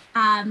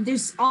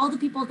 There's all the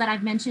people that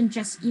I've mentioned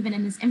just even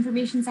in this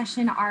information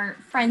session are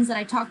friends that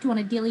I talk to on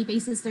a daily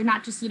basis. They're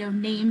not just,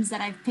 names that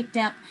I've picked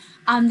up.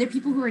 They're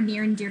people who are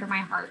near and dear to my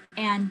heart.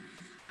 And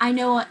I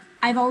know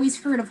I've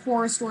always heard of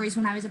horror stories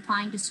when I was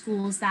applying to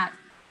schools that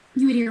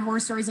you would hear horror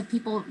stories of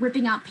people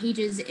ripping out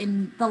pages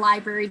in the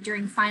library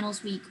during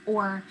finals week,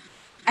 or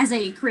as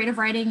a creative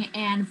writing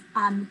and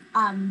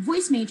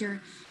voice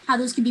major, how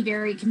those could be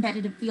very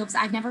competitive fields.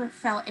 I've never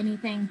felt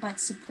anything but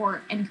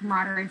support and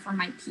camaraderie from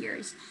my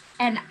peers.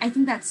 And I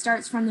think that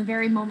starts from the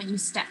very moment you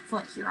step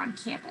foot here on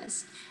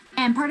campus.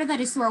 And part of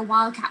that is through our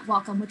Wildcat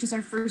Welcome, which is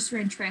our first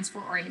year in transfer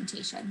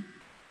orientation.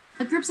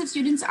 The groups of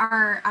students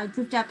are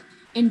grouped up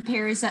in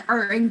pairs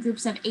or in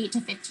groups of 8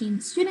 to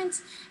 15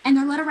 students, and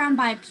they're led around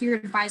by a peer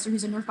advisor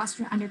who's a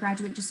Northwestern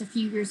undergraduate just a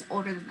few years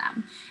older than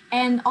them.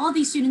 And all of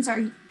these students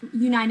are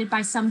united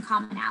by some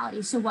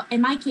commonality. So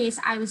in my case,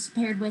 I was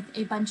paired with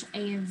a bunch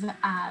of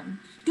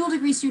dual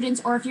degree students,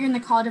 or if you're in the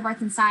College of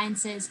Arts and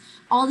Sciences,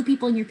 all the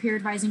people in your peer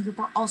advising group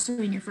are also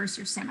in your first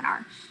year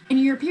seminar. And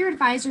your peer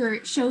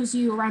advisor shows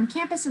you around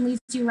campus and leads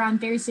you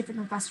around various different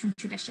Northwestern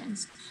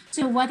traditions.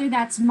 So whether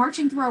that's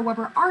marching through our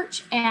Weber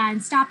Arch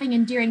and stopping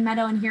in Deering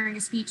Meadow and hearing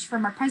a speech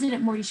from our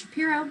president, Morty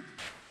Shapiro,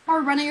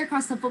 or running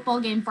across the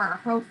football game for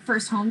our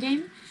first home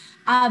game.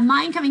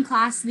 My incoming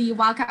class, the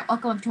Wildcat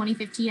Welcome of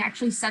 2015,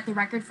 actually set the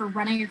record for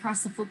running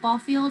across the football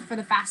field for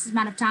the fastest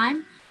amount of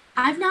time.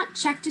 I've not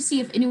checked to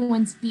see if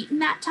anyone's beaten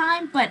that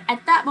time, but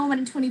at that moment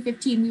in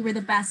 2015, we were the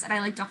best, and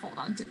I like to hold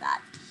on to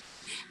that.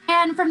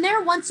 And from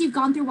there, once you've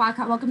gone through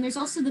Wildcat Welcome, there's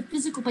also the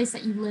physical place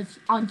that you live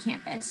on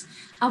campus.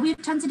 We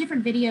have tons of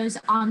different videos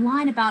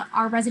online about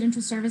our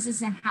residential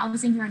services and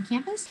housing here on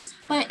campus,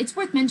 but it's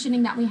worth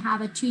mentioning that we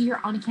have a 2-year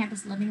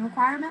on-campus living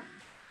requirement.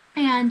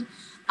 And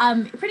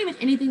pretty much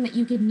anything that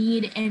you could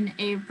need in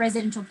a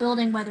residential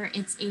building, whether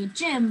it's a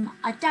gym,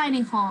 a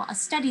dining hall, a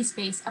study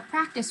space, a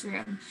practice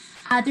room.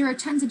 There are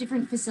tons of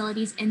different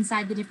facilities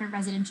inside the different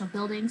residential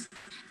buildings.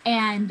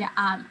 And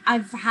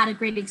I've had a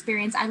great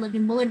experience. I lived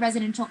in Willard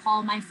Residential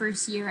Hall my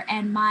first year,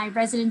 and my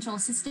residential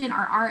assistant,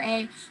 our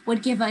RA,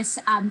 would give us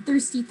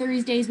Thirsty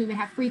Thursdays. We would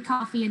have free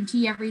coffee and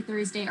tea every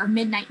Thursday, or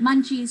midnight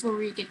munchies, where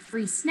we would get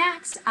free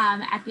snacks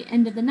at the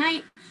end of the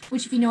night,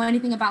 which, if you know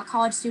anything about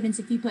college students,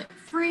 if you put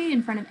free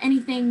in front of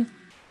anything,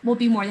 we'll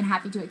be more than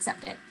happy to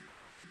accept it.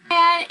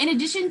 And in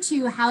addition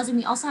to housing,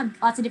 we also have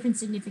lots of different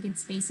significant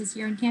spaces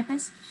here on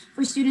campus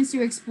for students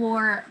to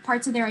explore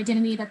parts of their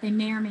identity that they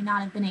may or may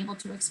not have been able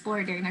to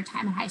explore during their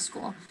time in high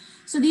school.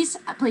 So these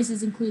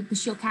places include the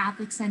Shield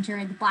Catholic Center,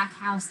 the Black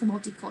House, the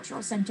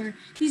Multicultural Center.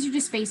 These are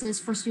just spaces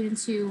for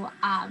students to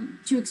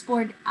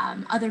explore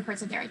other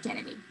parts of their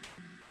identity.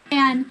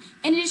 And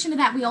in addition to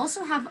that, we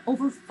also have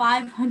over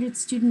 500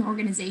 student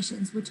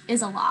organizations, which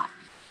is a lot.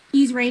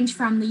 These range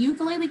from the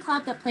ukulele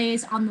club that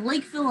plays on the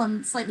Lakeville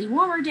on slightly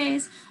warmer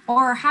days,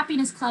 or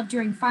Happiness Club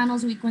during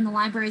finals week when the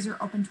libraries are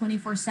open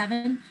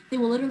 24/7. They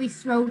will literally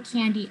throw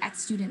candy at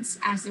students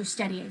as they're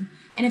studying.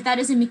 And if that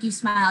doesn't make you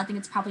smile, I think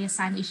it's probably a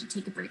sign that you should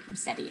take a break from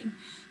studying.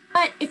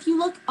 But if you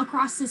look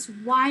across this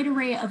wide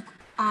array of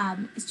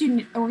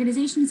student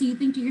organizations, you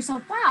think to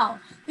yourself, wow,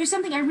 there's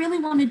something I really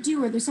want to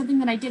do, or there's something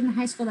that I did in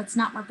high school that's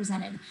not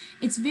represented.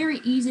 It's very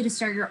easy to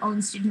start your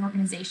own student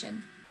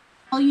organization.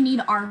 All you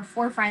need are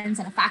 4 friends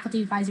and a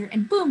faculty advisor,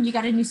 and boom, you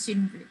got a new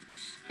student group.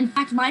 In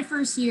fact, my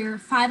first year,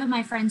 5 of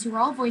my friends who were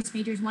all voice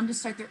majors wanted to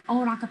start their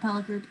own a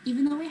cappella group,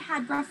 even though we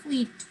had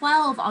roughly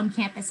 12 on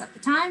campus at the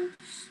time,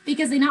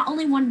 because they not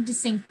only wanted to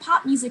sing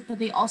pop music, but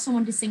they also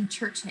wanted to sing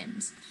church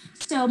hymns.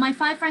 So my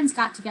 5 friends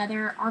got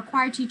together. Our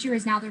choir teacher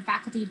is now their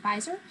faculty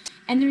advisor,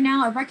 and they're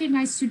now a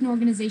recognized student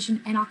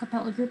organization and a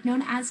cappella group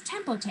known as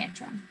Tempo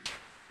Tantrum.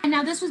 And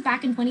now this was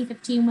back in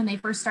 2015 when they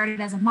first started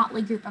as a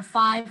motley group of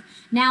 5.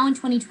 Now in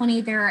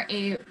 2020, they're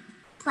a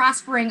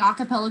prospering a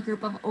cappella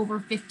group of over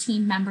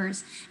 15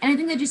 members. And I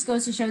think that just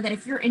goes to show that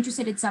if you're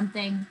interested in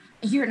something,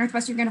 here at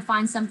Northwestern, you're going to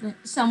find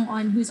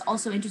someone who's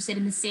also interested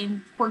in the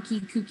same quirky,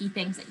 kooky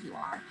things that you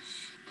are.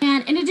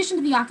 And in addition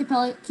to the a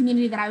cappella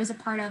community that I was a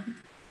part of,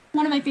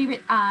 one of my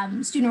favorite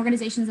student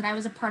organizations that I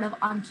was a part of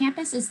on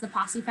campus is the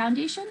Posse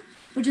Foundation,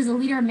 which is a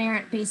leader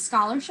merit-based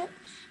scholarship.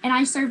 And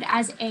I served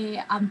as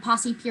a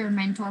Posse peer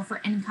mentor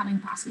for incoming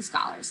Posse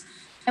scholars.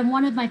 And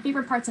one of my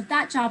favorite parts of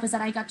that job is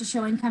that I got to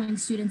show incoming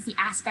students the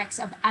aspects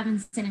of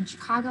Evanston and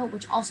Chicago,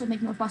 which also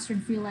make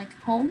Northwestern feel like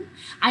home.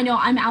 I know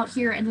I'm out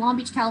here in Long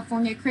Beach,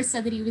 California. Chris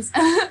said that he was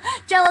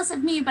jealous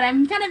of me, but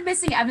I'm kind of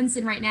missing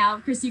Evanston right now.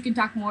 Chris, you can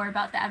talk more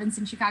about the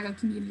Evanston, Chicago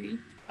community.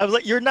 I was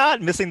like, you're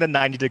not missing the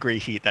 90-degree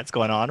heat that's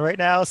going on right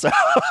now. So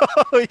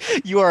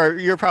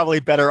you're probably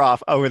better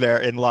off over there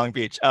in Long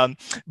Beach.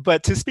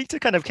 But to speak to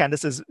kind of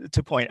Candice's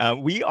point,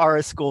 we are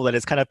a school that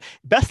is kind of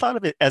best thought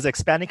of it as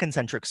expanding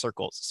concentric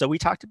circles. So we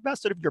talked about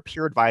sort of your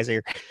peer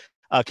advisor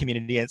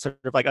community and sort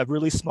of like a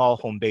really small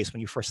home base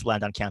when you first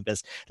land on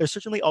campus. There's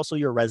certainly also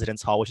your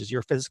residence hall, which is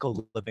your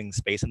physical living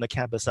space, and the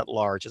campus at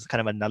large is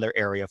kind of another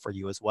area for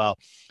you as well.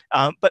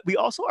 But we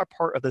also are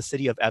part of the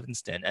city of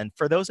Evanston. And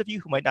for those of you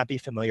who might not be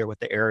familiar with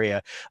the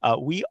area,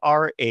 we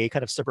are a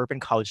kind of suburban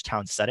college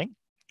town setting.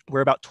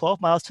 We're about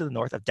 12 miles to the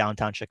north of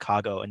downtown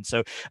Chicago. And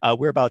so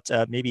we're about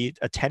maybe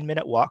a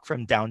 10-minute walk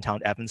from downtown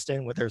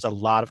Evanston, where there's a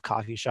lot of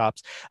coffee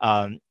shops.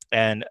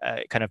 And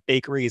kind of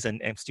bakeries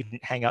and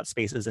student hangout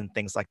spaces and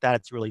things like that.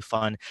 It's really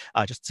fun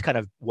just to kind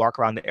of walk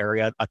around the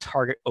area. A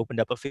Target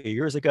opened up a few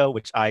years ago,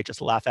 which I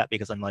just laugh at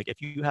because I'm like,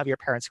 if you have your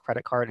parents'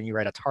 credit card and you're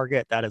at a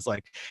Target, that is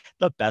like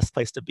the best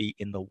place to be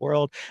in the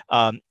world.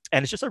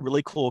 And it's just a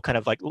really cool kind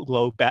of like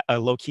low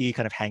key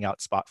kind of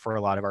hangout spot for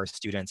a lot of our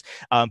students.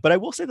 But I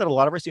will say that a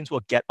lot of our students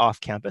will get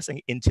off campus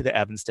and into the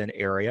Evanston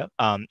area.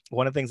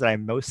 One of the things that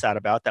I'm most sad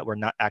about that we're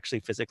not actually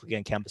physically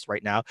on campus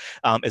right now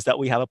is that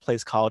we have a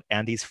place called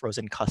Andy's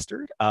Frozen Custard,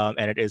 and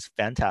it is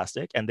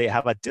fantastic. And they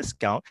have a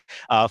discount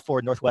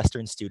for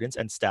Northwestern students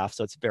and staff.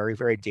 So it's very,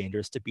 very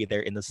dangerous to be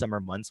there in the summer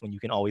months when you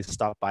can always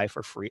stop by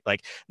for free,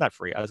 like not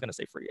free, I was going to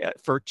say free,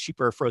 for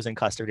cheaper frozen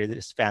custard. It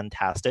is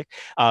fantastic.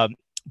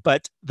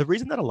 But the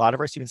reason that a lot of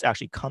our students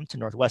actually come to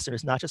Northwestern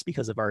is not just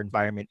because of our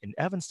environment in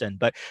Evanston,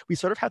 but we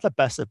sort of have the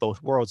best of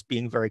both worlds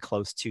being very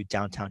close to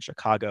downtown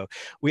Chicago.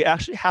 We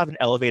actually have an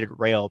elevated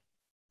rail,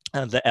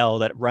 the L,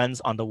 that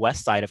runs on the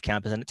west side of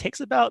campus, and it takes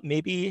about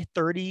maybe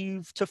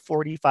 30 to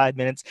 45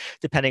 minutes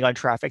depending on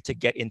traffic to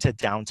get into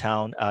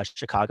downtown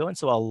Chicago. And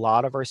so a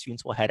lot of our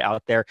students will head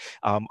out there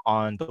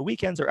on the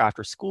weekends or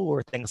after school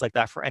or things like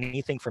that for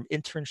anything from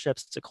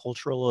internships to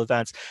cultural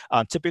events.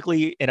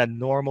 Typically in a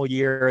normal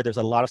year, there's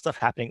a lot of stuff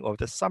happening over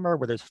the summer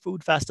where there's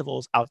food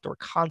festivals, outdoor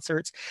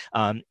concerts.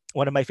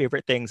 One of my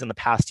favorite things in the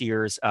past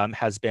years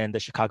has been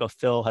the Chicago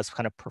Phil has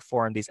kind of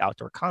performed these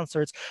outdoor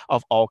concerts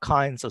of all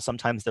kinds. So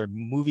sometimes they're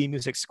movie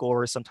music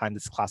scores, sometimes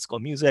it's classical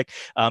music,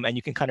 and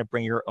you can kind of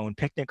bring your own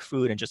picnic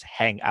food and just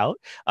hang out.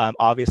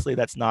 Obviously,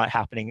 that's not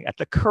happening at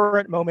the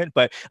current moment,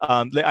 but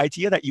the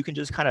idea that you can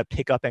just kind of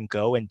pick up and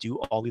go and do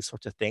all these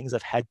sorts of things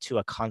of head to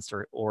a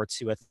concert or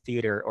to a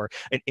theater or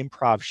an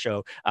improv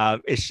show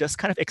is just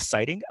kind of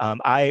exciting.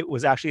 I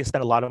was actually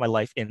spent a lot of my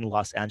life in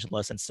Los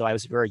Angeles, and so I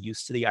was very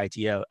used to the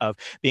idea of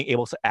being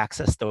able to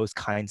access those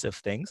kinds of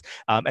things.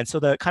 And so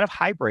the kind of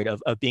hybrid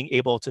of being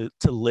able to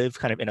live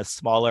kind of in a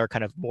smaller,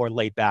 kind of more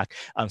laid back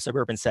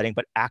suburban setting,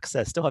 but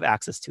still have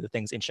access to the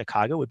things in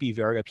Chicago would be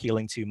very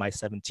appealing to my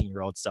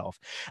 17-year-old self.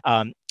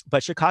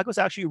 But Chicago is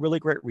actually a really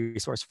great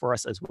resource for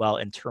us as well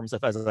in terms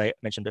of, as I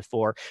mentioned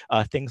before,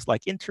 things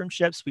like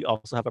internships. We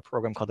also have a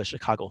program called the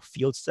Chicago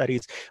Field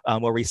Studies,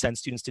 where we send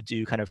students to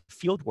do kind of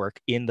field work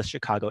in the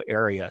Chicago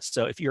area.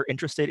 So if you're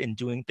interested in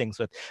doing things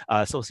with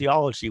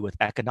sociology, with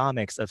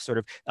economics, of sort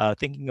of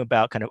thinking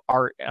about kind of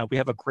art, we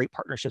have a great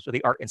partnerships with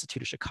the Art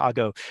Institute of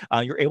Chicago.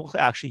 You're able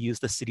to actually use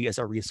the city as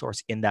a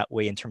resource in that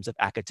way in terms of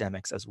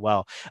academics as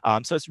well.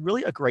 So it's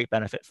really a great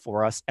benefit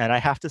for us. And I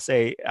have to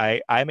say,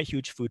 I'm a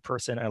huge food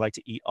person. I like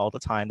to eat all the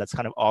time. That's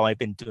kind of all I've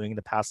been doing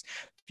the past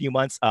few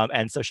months.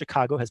 And so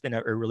Chicago has been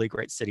a really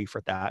great city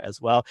for that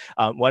as well.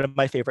 One of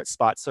my favorite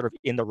spots sort of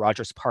in the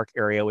Rogers Park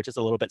area, which is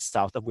a little bit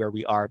south of where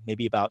we are,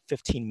 maybe about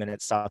 15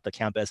 minutes south of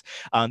campus.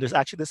 There's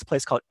actually this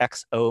place called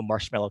XO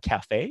Marshmallow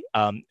Cafe.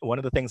 One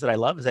of the things that I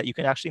love is that you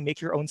can actually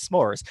make your own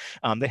s'mores.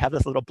 They have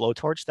this little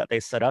blowtorch that they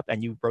set up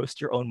and you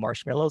roast your own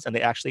marshmallows, and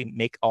they actually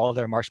make all of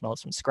their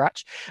marshmallows from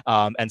scratch.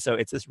 And so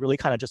it's this really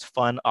kind of just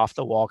fun off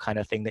the wall kind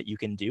of thing that you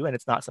can do. And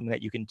it's not something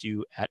that you can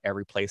do at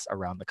every place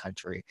around the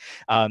country.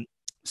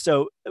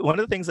 So one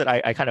of the things that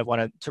I kind of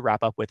wanted to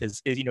wrap up with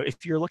is,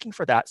 if you're looking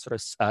for that sort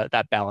of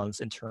that balance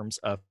in terms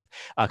of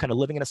kind of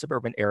living in a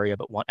suburban area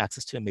but want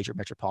access to a major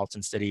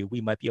metropolitan city, we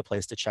might be a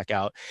place to check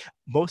out.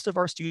 Most of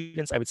our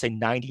students, I would say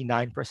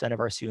 99% of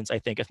our students, I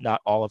think, if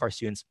not all of our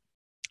students,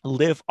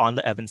 live on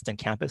the Evanston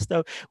campus,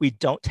 though. We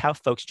don't have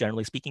folks,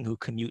 generally speaking, who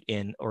commute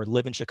in or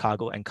live in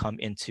Chicago and come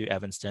into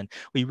Evanston.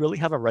 We really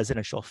have a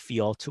residential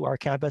feel to our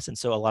campus. And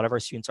so a lot of our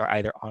students are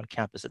either on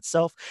campus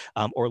itself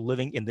or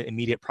living in the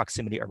immediate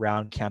proximity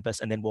around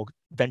campus. And then we'll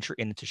venture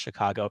into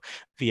Chicago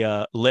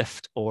via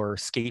Lyft or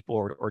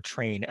skateboard or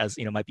train, as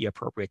might be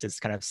appropriate to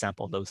just kind of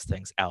sample those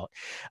things out.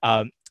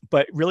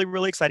 But really,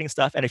 really exciting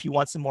stuff. And if you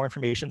want some more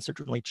information,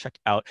 certainly check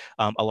out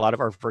a lot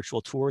of our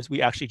virtual tours.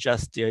 We actually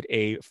just did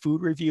a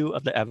food review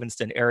of the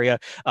Evanston area.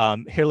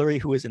 Hillary,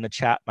 who is in the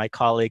chat, my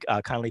colleague,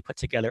 kindly put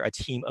together a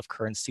team of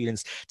current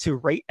students to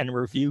rate and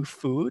review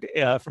food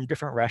from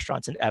different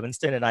restaurants in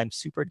Evanston. And I'm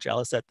super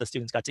jealous that the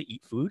students got to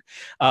eat food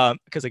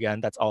because, again,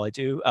 that's all I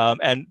do.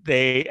 And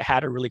they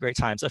had a really great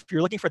time. So if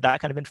you're looking for that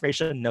kind of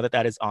information, know that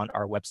that is on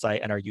our website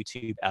and our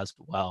YouTube as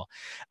well.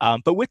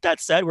 But with that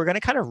said, we're going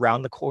to kind of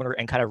round the corner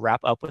and kind of wrap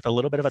up with a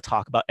little bit of a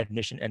talk about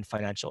admission and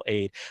financial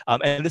aid.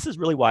 And this is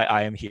really why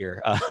I am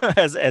here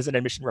as an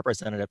admission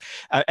representative.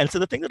 And so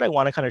the thing that I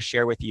want to kind of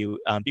share with you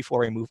before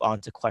we move on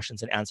to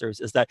questions and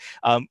answers is that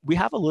we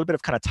have a little bit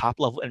of kind of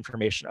top level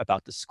information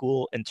about the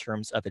school in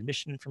terms of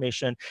admission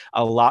information.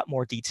 A lot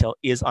more detail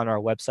is on our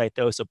website,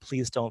 though, so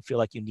please don't feel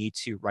like you need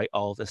to write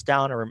all of this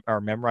down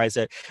or memorize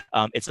it.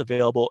 It's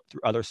available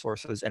through other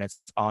sources and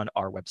it's on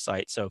our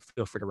website, so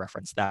feel free to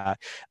reference that.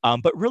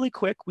 But really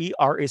quick, we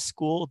are a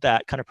school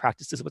that kind of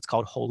practices what's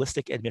called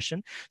holistic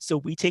admission. So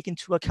we take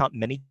into account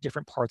many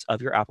different parts of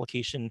your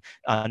application,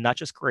 not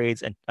just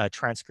grades and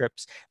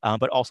transcripts,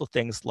 but also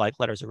things like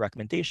letters of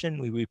recommendation.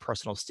 We read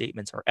personal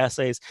statements or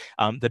essays.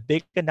 The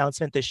big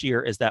announcement this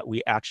year is that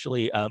we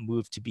actually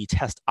moved to be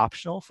test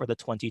optional for the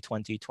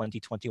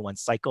 2020-2021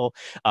 cycle.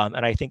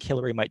 And I think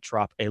Hillary might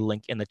drop a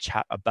link in the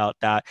chat about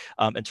that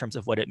in terms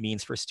of what it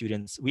means for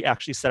students. We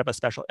actually set up a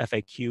special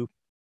FAQ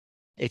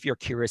if you're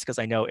curious, because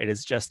I know it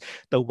is just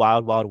the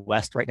wild, wild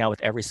west right now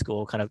with every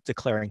school kind of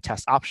declaring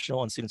test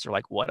optional, and students are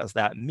like, what does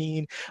that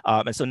mean?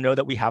 And so know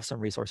that we have some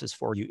resources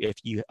for you if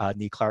you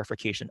need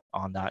clarification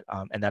on that,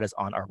 and that is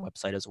on our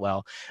website as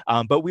well.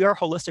 But we are a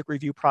holistic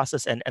review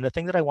process, and the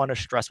thing that I want to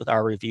stress with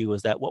our review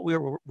is that what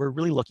we're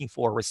really looking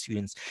for with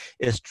students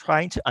is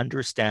trying to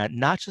understand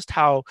not just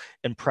how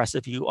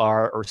impressive you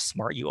are or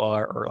smart you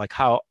are or like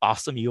how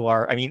awesome you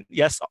are. I mean,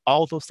 yes,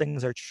 all those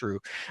things are true,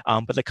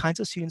 but the kinds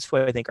of students who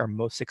I think are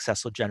most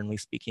successful, generally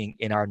speaking,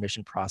 in our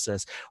admission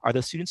process are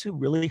the students who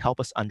really help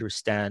us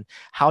understand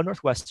how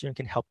Northwestern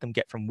can help them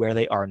get from where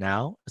they are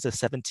now as a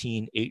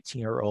 17,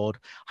 18-year-old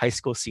high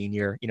school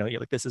senior. You're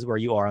like, this is where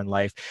you are in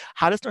life.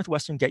 How does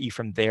Northwestern get you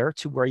from there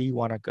to where you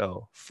want to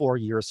go 4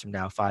 years from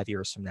now, 5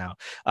 years from now?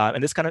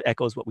 And this kind of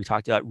echoes what we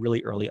talked about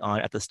really early on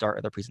at the start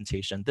of the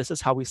presentation. This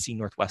is how we see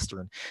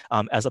Northwestern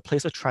as a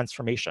place of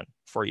transformation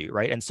for you,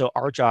 right? And so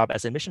our job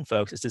as admission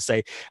folks is to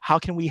say, how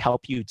can we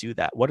help you do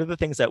that? What are the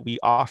things that we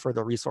offer,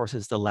 the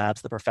resources, the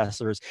labs, the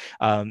professors,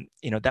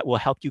 that will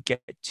help you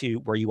get to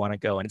where you want to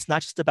go? And it's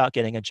not just about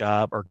getting a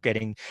job or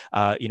getting,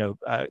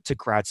 to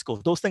grad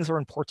school. Those things are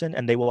important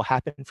and they will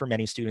happen for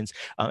many students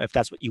if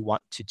that's what you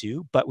want to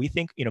do. But we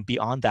think,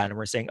 beyond that, and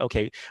we're saying,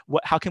 okay,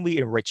 how can we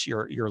enrich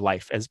your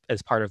life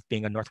as part of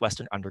being a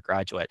Northwestern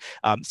undergraduate?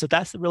 So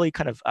that's really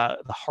kind of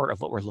the heart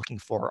of what we're looking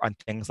for on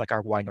things like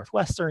our Why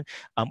Northwestern,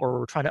 or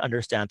we're trying to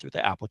understand through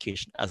the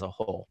application as a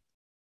whole.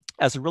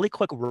 As a really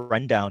quick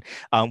rundown,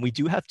 we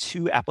do have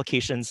 2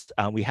 applications.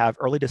 We have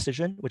early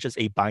decision, which is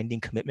a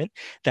binding commitment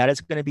that is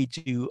going to be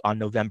due on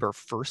November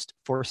 1st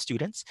for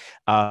students.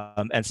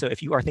 And so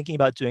if you are thinking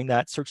about doing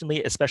that,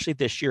 certainly, especially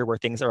this year where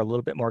things are a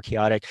little bit more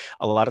chaotic,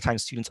 a lot of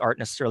times students aren't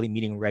necessarily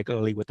meeting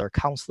regularly with their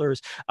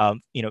counselors.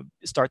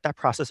 Start that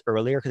process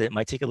earlier because it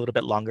might take a little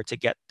bit longer to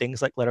get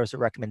things like letters of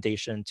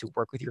recommendation, to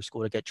work with your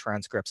school to get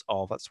transcripts,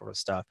 all that sort of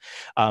stuff.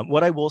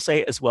 What I will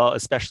say as well,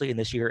 especially in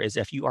this year, is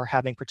if you are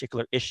having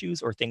particular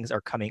issues or things are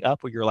coming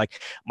up where you're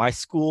like, my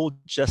school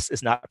just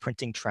is not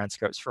printing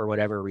transcripts for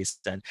whatever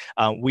reason,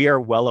 we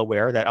are well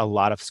aware that a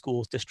lot of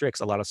schools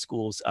districts, a lot of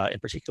schools in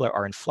particular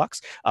are in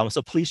flux.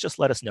 So please just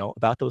let us know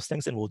about those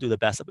things and we'll do the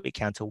best that we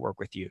can to work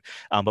with you.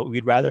 But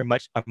we'd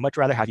much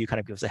rather have you kind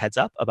of give us a heads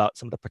up about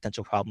some of the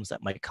potential problems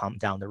that might come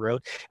down the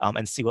road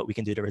and see what we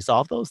can do to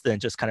resolve those than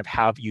just kind of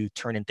have you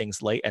turn in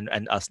things late and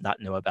us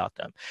not know about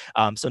them.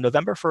 So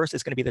November 1st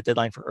is going to be the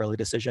deadline for early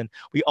decision.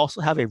 We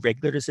also have a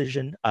regular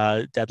decision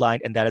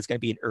deadline, and that is going to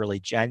be in early early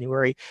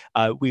January.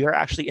 We are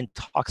actually in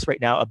talks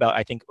right now about,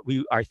 I think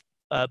we are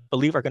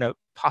believe are going to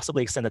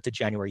possibly extend that to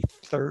January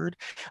 3rd,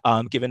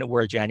 given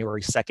where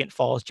January 2nd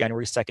falls.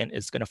 January 2nd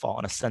is going to fall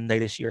on a Sunday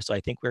this year, so I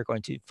think we're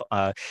going to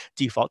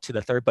default to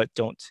the 3rd, but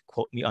don't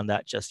quote me on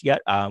that just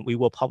yet. We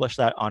will publish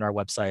that on our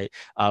website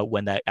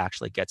when that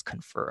actually gets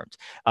confirmed.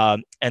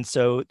 And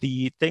so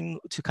the thing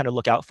to kind of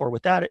look out for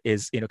with that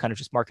is, kind of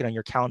just mark it on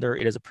your calendar.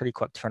 It is a pretty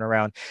quick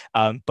turnaround,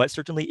 but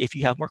certainly if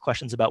you have more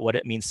questions about what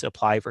it means to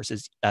apply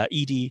versus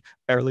ED,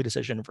 early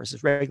decision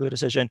versus regular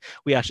decision,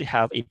 we actually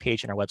have a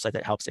page on our website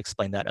that helps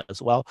explain that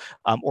as well,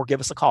 or give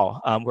us a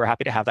call. We're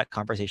happy to have that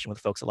conversation with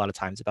folks a lot of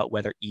times about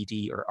whether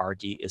ED or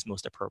RD is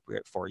most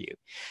appropriate for you.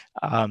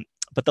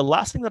 But the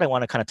last thing that I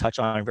want to kind of touch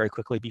on very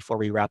quickly before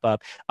we wrap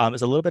up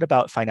is a little bit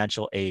about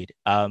financial aid.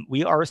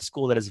 We are a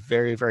school that is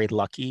very, very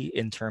lucky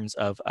in terms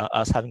of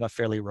us having a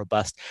fairly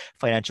robust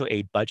financial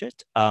aid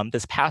budget.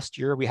 This past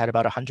year, we had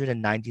about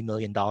 $190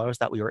 million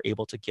that we were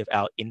able to give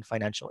out in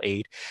financial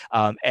aid.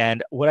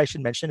 And what I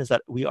should mention is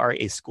that we are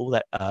a school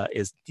that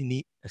is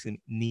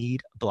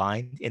need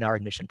blind in our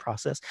admission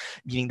process,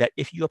 meaning that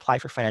if you apply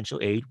for financial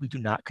aid, we do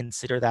not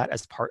consider that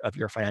as part of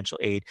your financial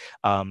aid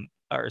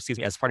or excuse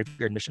me, as part of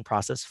your admission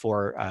process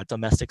for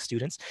domestic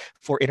students.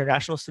 For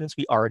international students,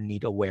 we are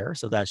need aware.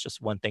 So that's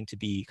just one thing to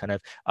be kind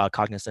of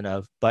cognizant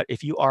of. But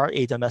if you are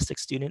a domestic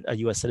student, a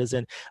US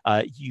citizen,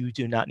 you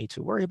do not need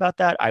to worry about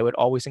that. I would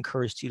always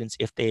encourage students,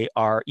 if they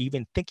are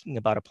even thinking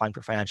about applying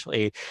for financial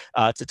aid,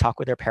 to talk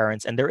with their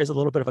parents. And there is a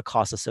little bit of a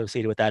cost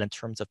associated with that in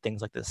terms of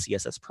things like the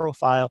CSS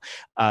profile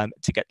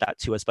to get that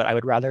to us. But I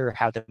would rather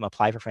have them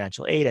apply for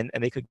financial aid and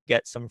they could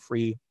get some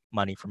free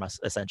money from us,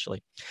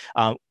 essentially.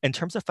 In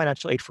terms of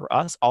financial aid for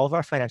us, all of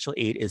our financial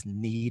aid is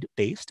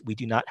need-based. We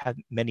do not have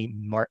many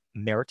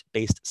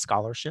merit-based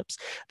scholarships.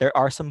 There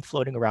are some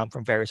floating around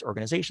from various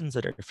organizations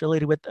that are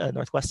affiliated with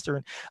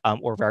Northwestern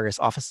or various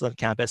offices on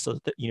campus. So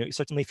that, you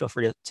certainly feel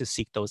free to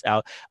seek those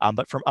out.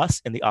 But from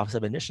us in the Office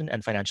of Admission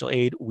and Financial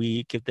Aid,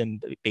 we give them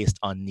based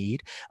on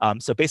need.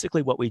 So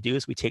basically what we do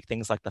is we take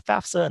things like the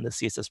FAFSA and the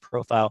CSS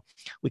profile,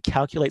 we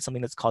calculate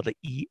something that's called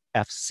the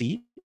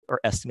EFC, or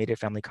estimated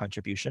family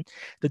contribution.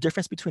 The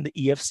difference between the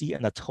EFC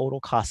and the total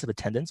cost of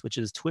attendance, which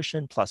is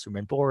tuition plus room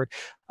and board,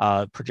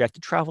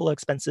 projected travel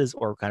expenses,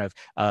 or kind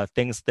of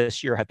things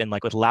this year have been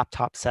like with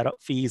laptop setup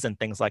fees and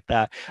things like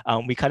that.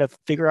 We kind of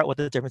figure out what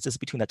the difference is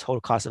between the total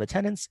cost of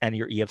attendance and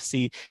your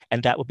EFC,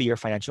 and that will be your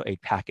financial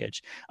aid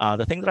package.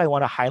 The thing that I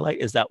want to highlight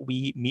is that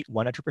we meet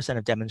 100%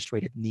 of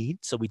demonstrated need.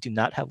 So we do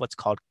not have what's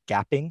called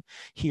gapping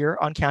here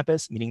on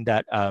campus, meaning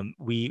that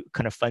we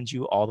kind of fund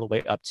you all the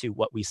way up to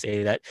what we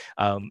say that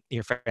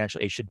your financial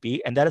aid should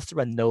be, and that is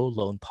through a no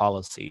loan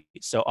policy.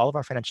 So all of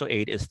our financial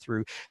aid is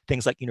through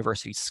things like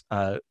universities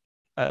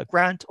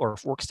grant or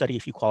work study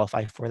if you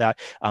qualify for that,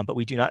 but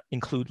we do not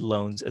include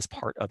loans as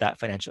part of that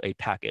financial aid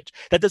package.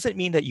 That doesn't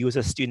mean that you as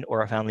a student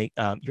or a family,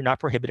 you're not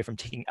prohibited from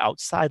taking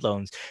outside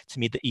loans to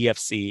meet the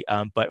EFC,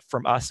 but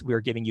from us,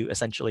 we're giving you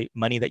essentially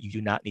money that you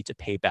do not need to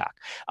pay back.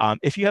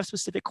 If you have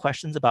specific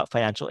questions about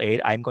financial aid,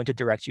 I'm going to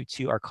direct you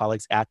to our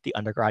colleagues at the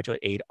Undergraduate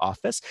Aid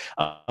Office.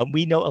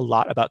 We know a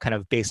lot about kind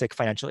of basic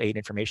financial aid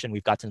information.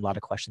 We've gotten a lot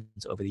of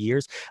questions over the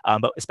years,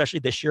 but especially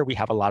this year, we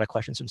have a lot of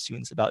questions from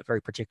students about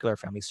very particular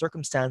family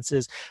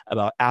circumstances,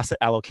 about asset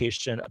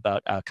allocation,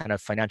 about kind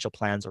of financial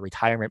plans or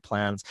retirement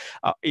plans.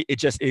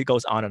 It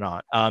goes on and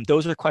on.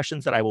 Those are the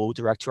questions that I will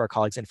direct to our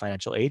colleagues in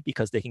financial aid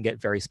because they can get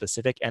very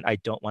specific, and I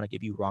don't want to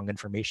give you wrong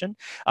information.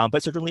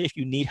 But certainly if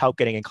you need help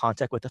getting in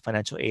contact with the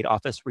financial aid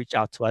office, reach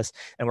out to us,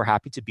 and we're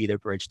happy to be the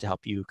bridge to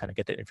help you kind of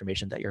get the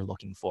information that you're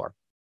looking for.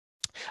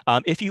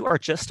 If you are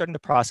just starting the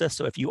process,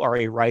 so if you are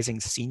a rising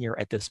senior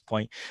at this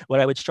point, what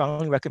I would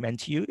strongly recommend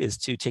to you is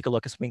to take a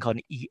look at something called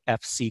an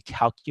EFC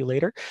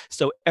calculator.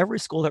 So every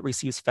school that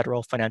receives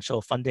federal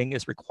financial funding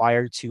is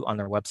required to, on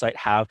their website,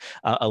 have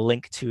a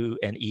link to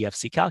an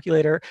EFC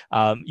calculator.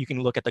 You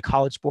can look at the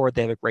College Board,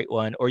 they have a great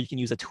one, or you can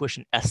use a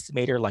tuition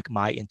estimator like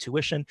My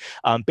Intuition.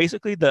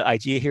 Basically, the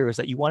idea here is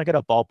that you want to get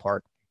a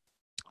ballpark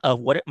of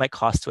what it might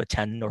cost to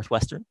attend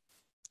Northwestern.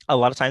 A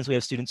lot of times we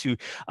have students who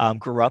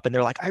grew up and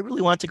they're like, I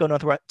really want to go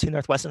to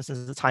Northwestern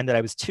since the time that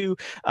I was 2.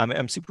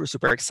 I'm super,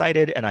 super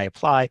excited and I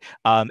apply.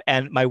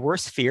 And my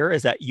worst fear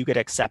is that you get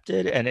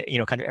accepted and,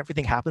 kind of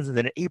everything happens. And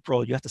then in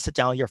April, you have to sit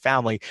down with your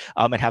family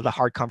and have the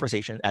hard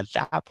conversation at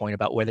that point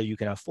about whether you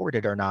can afford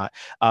it or not.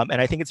 And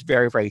I think it's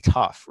very, very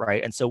tough,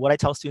 right? And so what I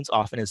tell students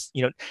often is,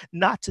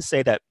 not to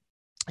say that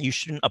you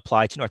shouldn't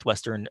apply to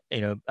Northwestern,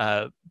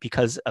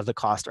 because of the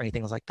cost or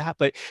anything like that,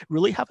 but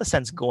really have a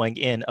sense going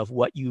in of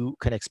what you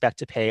can expect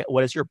to pay.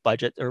 What is your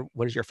budget, or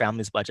what is your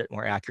family's budget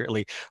more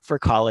accurately for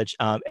college?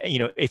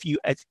 If you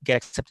get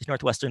accepted to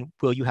Northwestern,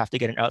 will you have to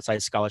get an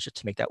outside scholarship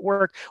to make that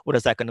work? What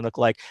is that going to look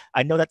like?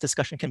 I know that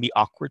discussion can be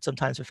awkward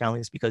sometimes for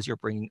families because you're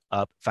bringing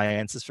up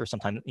finances for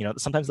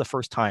sometimes the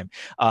first time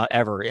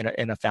ever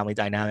in a family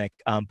dynamic.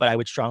 But I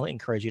would strongly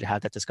encourage you to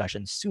have that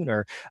discussion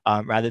sooner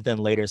rather than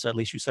later. So at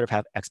least you sort of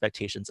have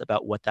expectations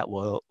about what that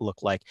will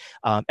look like.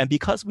 And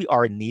because we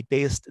are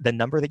need-based, the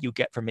number that you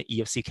get from an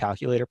EFC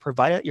calculator,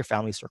 provided your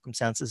family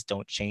circumstances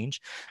don't change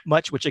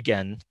much, which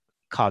again,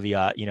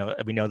 caveat,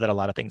 we know that a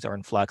lot of things are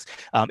in flux.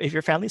 If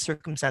your family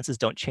circumstances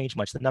don't change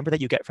much, the number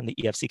that you get from the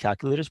EFC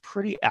calculator is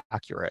pretty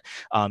accurate.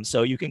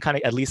 So you can kind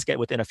of at least get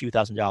within a few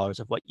 $1,000s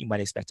of what you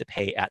might expect to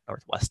pay at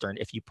Northwestern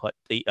if you put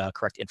the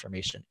correct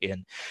information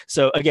in.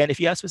 So again, if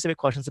you have specific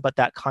questions about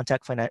that,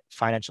 contact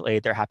financial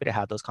aid. They're happy to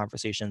have those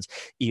conversations,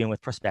 even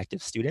with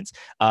prospective students.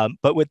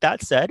 But with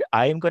that said,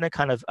 I am going to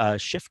kind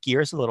of shift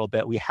gears a little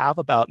bit. We have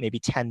about maybe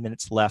 10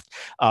 minutes left.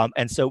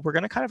 And so we're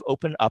going to kind of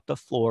open up the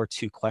floor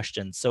to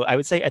questions. So I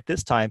would say at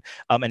this time,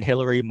 and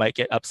Hillary might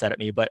get upset at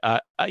me, but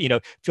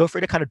feel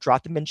free to kind of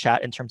drop them in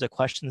chat in terms of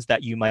questions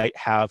that you might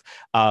have.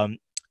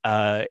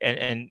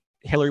 And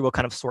Hillary will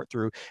kind of sort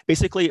through.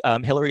 Basically,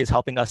 Hillary is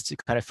helping us to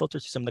kind of filter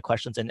through some of the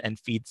questions and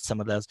feed some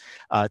of those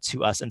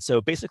to us. And so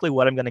basically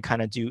what I'm going to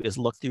kind of do is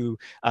look through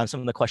some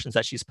of the questions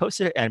that she's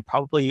posted and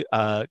probably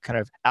kind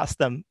of ask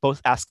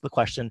the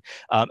question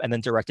and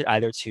then direct it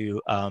either to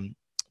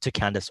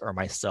Kandise or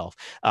myself.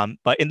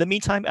 But in the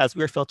meantime, as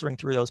we're filtering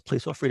through those,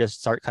 please feel free to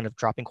start kind of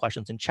dropping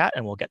questions in chat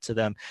and we'll get to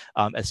them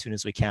as soon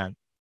as we can.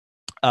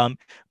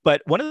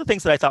 But one of the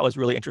things that I thought was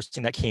really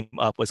interesting that came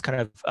up was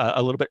kind of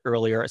a little bit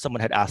earlier, someone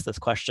had asked this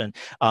question,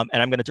 and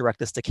I'm going to direct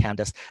this to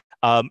Kandise.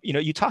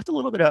 You talked a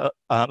little bit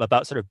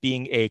about sort of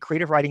being a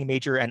creative writing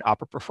major and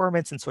opera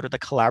performance and sort of the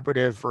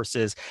collaborative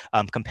versus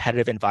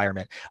competitive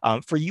environment.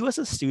 For you as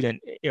a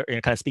student,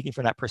 kind of speaking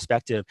from that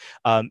perspective,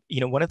 one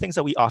of the things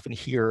that we often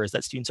hear is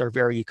that students are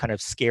very kind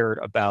of scared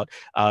about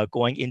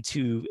going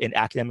into an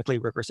academically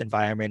rigorous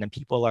environment, and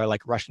people are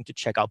like rushing to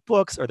check out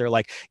books, or they're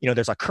like,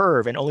 there's a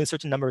curve and only a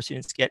certain number of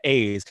students get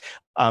A's.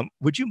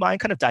 Would you mind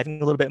kind of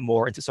diving a little bit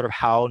more into sort of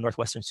how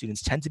Northwestern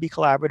students tend to be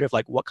collaborative?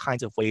 Like what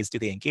kinds of ways do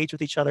they engage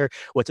with each other?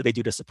 What do they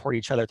do to support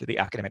each other through the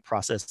academic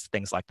process?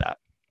 Things like that.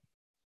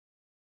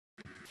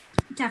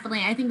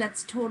 Definitely. I think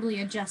that's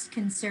totally a just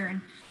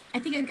concern. I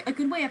think a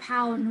good way of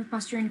how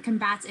Northwestern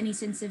combats any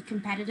sense of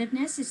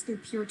competitiveness is through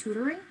peer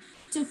tutoring.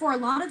 So for a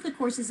lot of the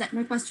courses that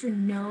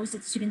Northwestern knows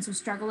that students will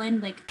struggle in,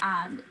 like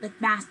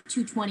Math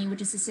 220,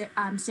 which is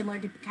similar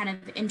to kind of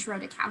intro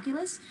to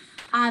calculus,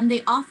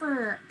 they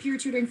offer peer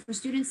tutoring for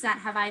students that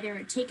have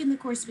either taken the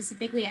course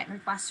specifically at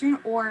Northwestern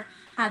or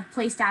have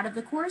placed out of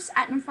the course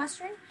at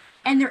Northwestern,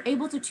 and they're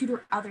able to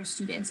tutor other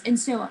students. And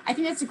so I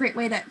think that's a great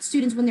way that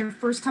students, when they're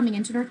first coming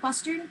into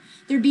Northwestern,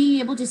 they're being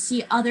able to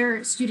see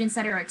other students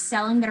that are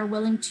excelling, that are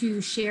willing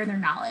to share their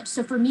knowledge.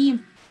 So for me,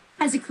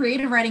 as a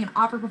creative writing and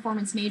opera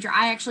performance major,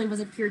 I actually was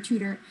a peer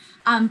tutor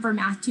for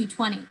Math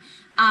 220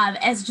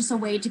 as just a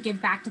way to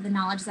give back to the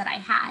knowledge that I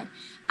had.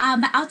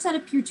 But outside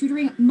of peer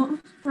tutoring,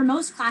 for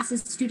most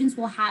classes, students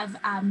will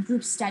have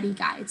group study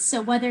guides.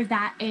 So whether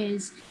that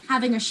is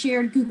having a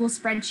shared Google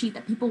spreadsheet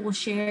that people will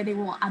share, they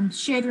will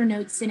share their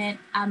notes in it.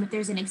 If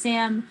there's an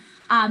exam,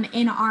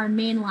 in our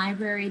main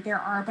library, there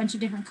are a bunch of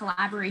different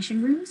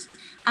collaboration rooms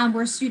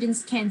where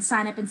students can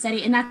sign up and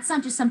study. And that's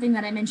not just something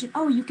that I mentioned,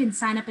 oh, you can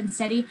sign up and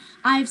study.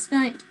 I've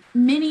spent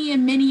many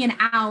an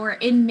hour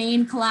in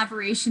main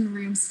collaboration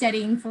rooms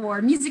studying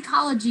for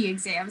musicology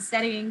exams,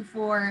 studying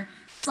for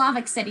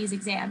Slavic studies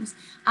exams,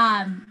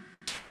 and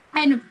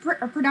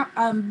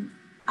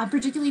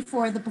particularly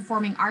for the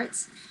performing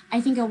arts. I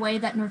think a way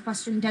that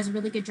Northwestern does a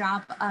really good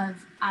job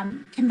of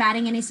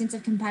combating any sense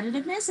of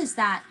competitiveness is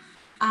that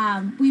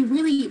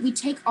we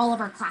take all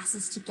of our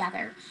classes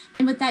together.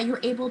 And with that,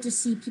 you're able to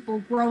see people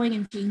growing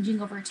and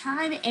changing over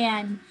time.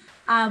 And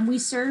we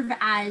serve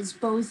as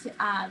both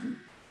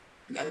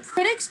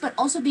critics, but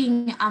also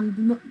being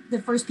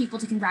the first people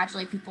to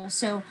congratulate people.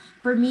 So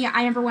for me, I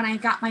remember when I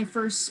got my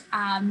first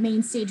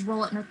main stage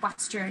role at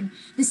Northwestern,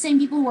 the same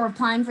people who were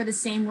applying for the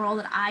same role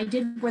that I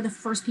did were the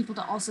first people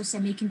to also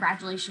send me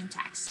congratulation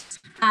texts.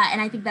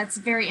 And I think that's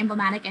very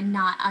emblematic and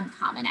not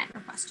uncommon at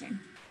Northwestern.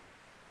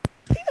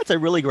 I think that's a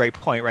really great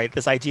point, right?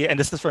 This idea, and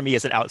this is for me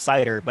as an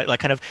outsider, but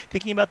like kind of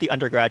thinking about the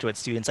undergraduate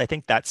students, I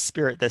think that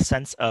spirit, this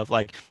sense of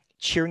like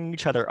cheering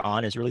each other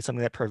on is really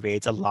something that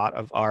pervades a lot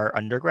of our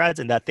undergrads,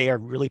 and that they are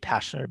really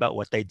passionate about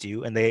what they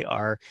do, and they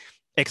are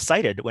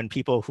excited when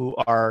people who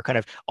are kind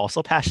of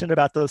also passionate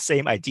about those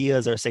same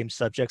ideas or same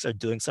subjects are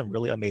doing some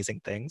really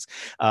amazing things.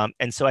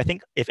 And so I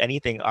think, if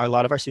anything, a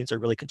lot of our students are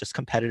really just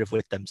competitive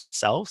with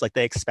themselves. Like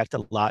they expect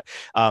a lot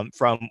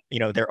from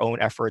their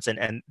own efforts,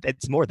 and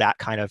it's more that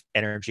kind of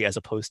energy as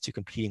opposed to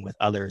competing with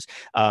others,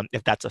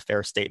 if that's a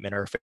fair statement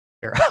or a fair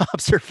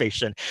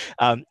observation.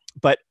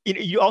 But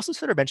you also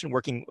sort of mentioned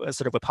working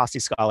sort of with posse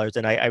scholars,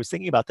 and I was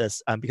thinking about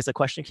this because a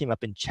question came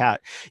up in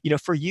chat.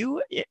 For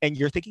you, and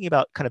you're thinking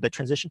about kind of the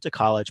transition to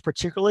college,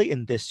 particularly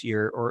in this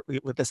year or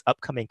with this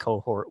upcoming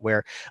cohort,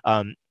 where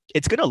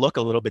it's going to look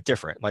a little bit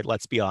different. Like,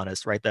 let's be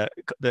honest, right?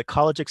 The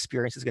college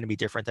experience is going to be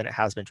different than it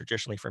has been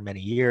traditionally for many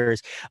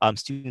years.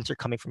 Students are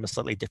coming from a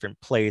slightly different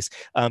place.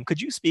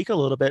 Could you speak a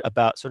little bit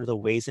about sort of the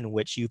ways in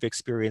which you've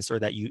experienced, or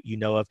that you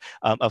know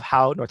of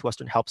how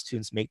Northwestern helps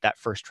students make that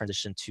first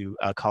transition to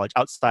college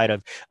outside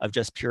of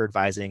just peer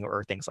advising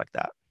or things like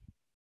that?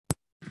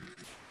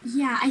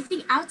 Yeah, I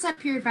think outside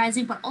peer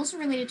advising, but also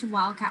related to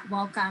Wildcat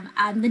Welcome.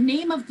 The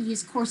name of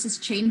these courses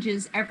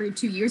changes every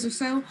 2 years or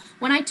so.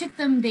 When I took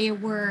them, they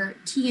were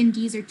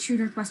T&Ds or True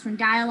Northwestern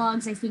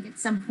Dialogues. I think at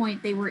some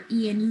point they were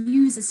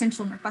ENUs,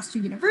 Essential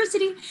Northwestern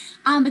University.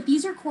 But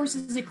these are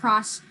courses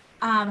across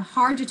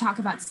hard to talk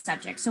about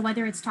subjects. So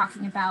whether it's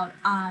talking about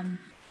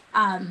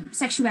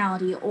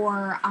sexuality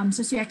or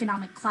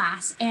socioeconomic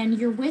class, and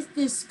you're with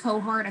this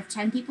cohort of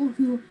 10 people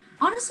who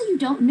honestly you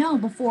don't know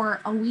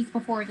before a week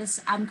before this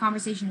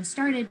conversation has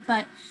started,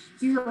 but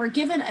you're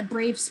given a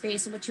brave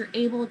space in which you're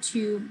able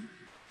to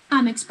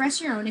express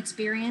your own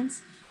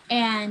experience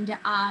and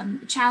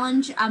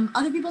challenge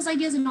other people's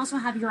ideas, and also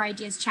have your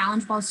ideas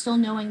challenged while still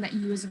knowing that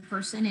you as a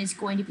person is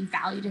going to be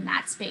valued in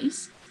that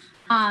space.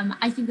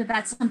 I think that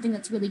that's something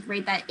that's really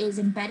great that is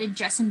embedded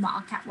just in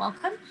Wildcat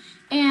Welcome.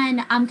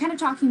 And I'm kind of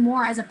talking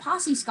more as a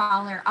Posse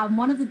scholar.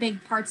 One of the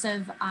big parts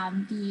of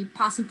the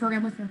Posse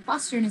program with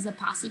Northwestern is the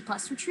Posse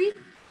Plus retreat.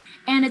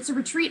 And it's a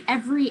retreat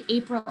every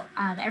April,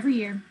 every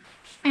year.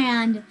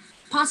 And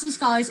Posse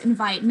scholars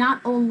invite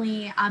not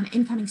only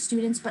incoming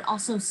students, but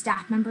also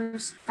staff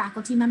members,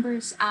 faculty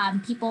members,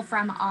 people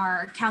from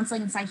our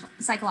counseling and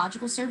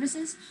psychological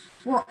services.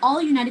 We're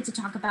all united to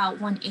talk about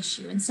one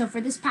issue. And so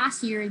for this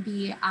past year,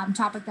 the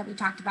topic that we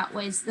talked about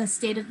was the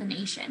state of the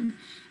nation.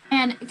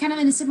 And kind of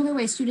in a similar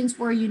way, students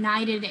were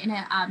united in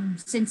a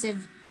sense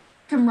of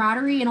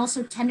camaraderie and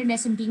also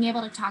tenderness and being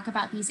able to talk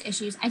about these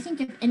issues. I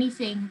think if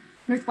anything,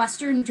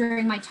 Northwestern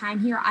during my time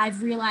here,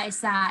 I've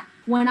realized that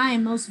when I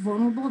am most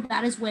vulnerable,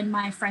 that is when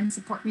my friends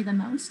support me the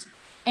most.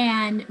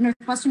 And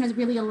Northwestern has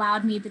really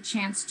allowed me the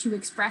chance to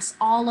express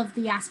all of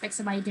the aspects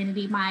of my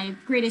identity, my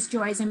greatest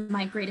joys and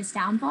my greatest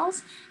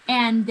downfalls.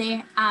 And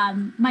they,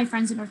 my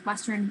friends at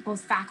Northwestern,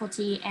 both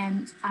faculty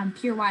and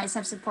peer-wise,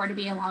 have supported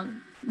me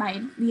along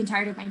the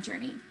entirety of my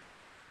journey.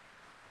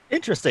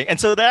 Interesting. And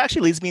so that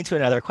actually leads me into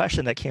another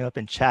question that came up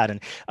in chat.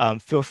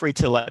 And feel free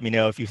to let me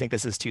know if you think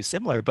this is too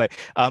similar. But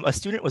a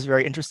student was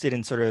very interested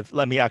in sort of,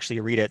 let me actually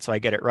read it so I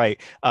get it right.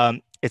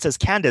 It says,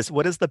 Candice,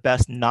 what is the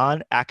best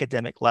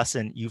non-academic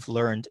lesson you've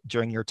learned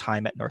during your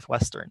time at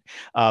Northwestern?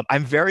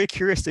 I'm very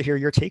curious to hear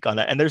your take on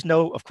that. And there's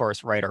no, of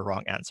course, right or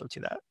wrong answer to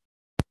that.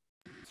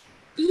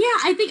 Yeah,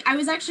 I think I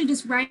was actually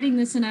just writing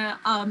this in a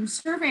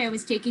survey I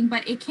was taking,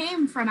 but it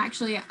came from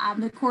actually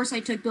the course I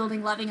took,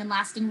 Building Loving and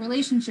Lasting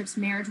Relationships,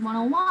 Marriage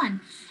 101.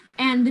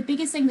 And the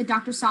biggest thing that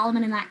Dr.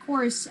 Solomon in that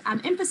course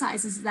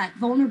emphasizes is that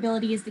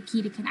vulnerability is the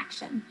key to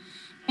connection.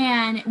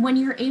 And when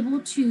you're able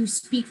to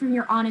speak from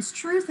your honest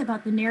truth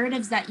about the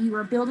narratives that you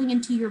are building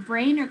into your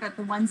brain or that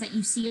the ones that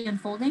you see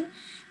unfolding,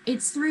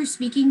 it's through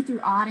speaking through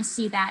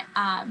honesty that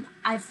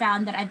I've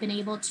found that I've been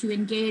able to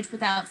engage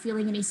without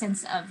feeling any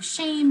sense of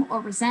shame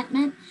or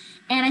resentment.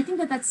 And I think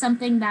that that's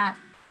something that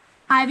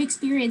I've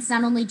experienced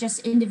not only just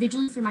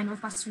individually through my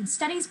Northwestern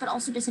studies, but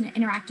also just in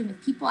interacting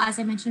with people, as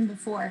I mentioned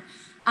before.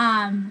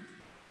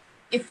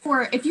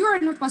 If you are a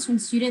Northwestern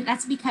student,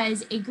 that's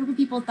because a group of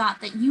people thought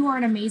that you are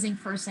an amazing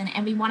person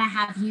and we want to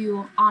have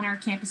you on our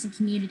campus and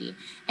community.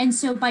 And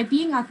so by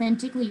being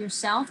authentically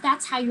yourself,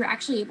 that's how you're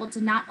actually able to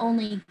not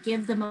only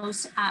give the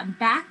most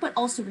back, but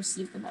also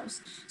receive the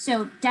most.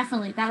 So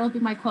definitely, that'll be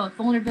my quote: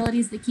 vulnerability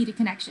is the key to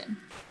connection.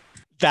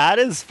 That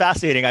is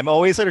fascinating. I'm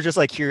always sort of just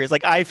like curious.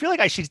 Like, I feel like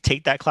I should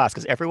take that class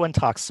because everyone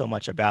talks so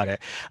much about it.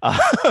 Uh,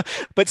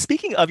 but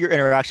speaking of your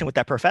interaction with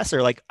that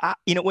professor, like,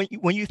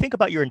 when you think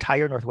about your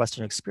entire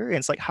Northwestern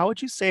experience, like, how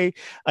would you say,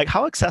 like,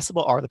 how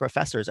accessible are the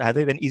professors? Have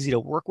they been easy to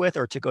work with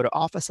or to go to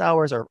office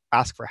hours or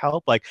ask for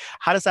help? Like,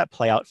 how does that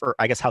play out for,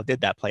 I guess, how did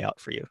that play out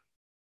for you?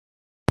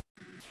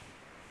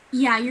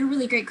 Yeah, you're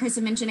really great, Chris,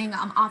 in mentioning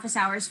office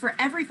hours. For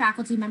every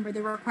faculty member,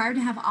 they're required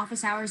to have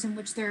office hours in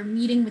which they're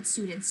meeting with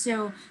students.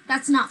 So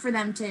that's not for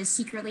them to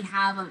secretly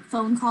have a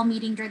phone call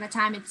meeting during the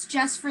time. It's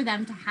just for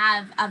them to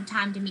have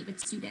time to meet with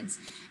students.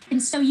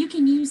 And so you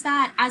can use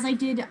that, as I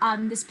did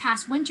this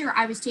past winter.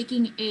 I was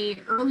taking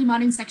a early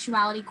modern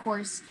sexuality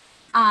course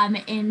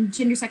in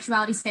gender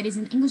sexuality studies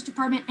in the English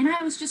department, and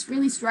I was just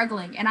really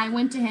struggling. And I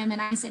went to him and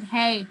I said,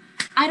 hey,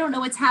 I don't know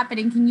what's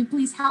happening. Can you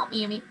please help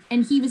me?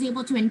 And he was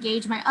able to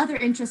engage my other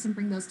interests and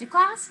bring those to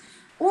class.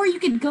 Or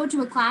you could go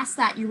to a class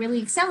that you're really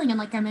excelling in,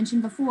 like I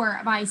mentioned before,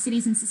 my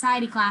Cities and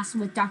Society class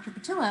with Dr.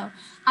 Patillo,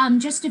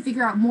 just to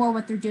figure out more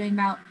what they're doing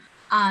about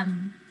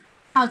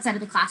outside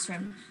of the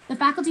classroom. The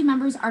faculty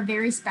members are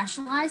very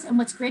specialized, and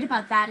what's great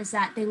about that is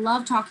that they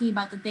love talking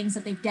about the things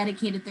that they've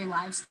dedicated their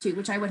lives to,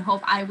 which I would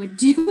hope I would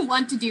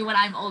want to do when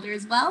I'm older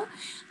as well.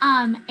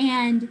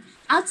 And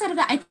outside of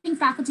that, I think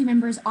faculty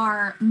members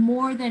are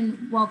more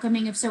than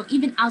welcoming of, so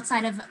even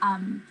outside of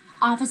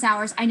office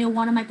hours, I know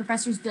one of my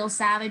professors, Bill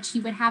Savage, he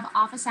would have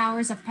office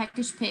hours of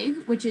Peckish Pig,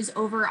 which is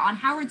over on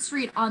Howard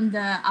Street on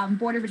the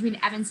border between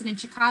Evanston and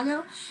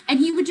Chicago. And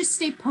he would just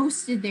stay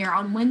posted there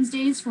on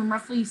Wednesdays from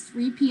roughly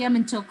 3 p.m.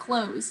 until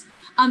close.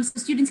 So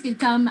students could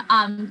come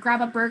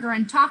grab a burger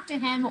and talk to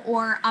him,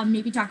 or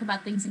maybe talk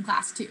about things in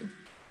class too.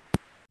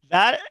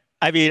 That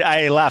I mean,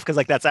 I laugh because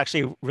like that's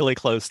actually really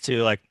close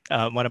to like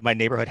one of my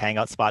neighborhood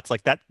hangout spots.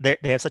 Like that, they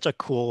have such a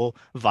cool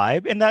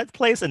vibe in that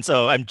place, and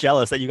so I'm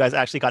jealous that you guys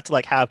actually got to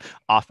like have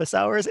office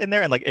hours in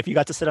there, and like if you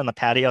got to sit on the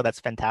patio, that's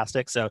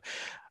fantastic. So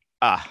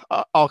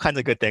all kinds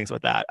of good things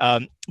with that.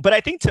 But I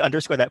think to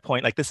underscore that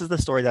point, like this is the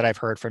story that I've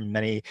heard from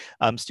many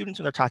students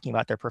when they're talking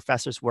about their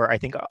professors, where I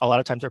think a lot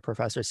of times their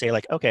professors say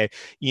like, okay,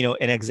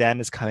 an exam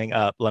is coming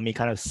up. Let me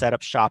kind of set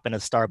up shop in a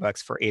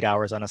Starbucks for 8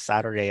 hours on a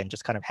Saturday and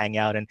just kind of hang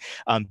out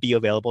and be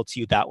available to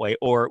you that way.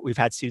 Or we've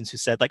had students who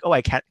said like, oh,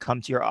 I can't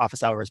come to your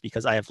office hours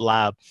because I have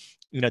lab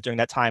during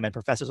that time, and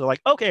professors are like,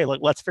 okay,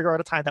 let's figure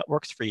out a time that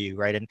works for you,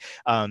 right? And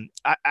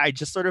I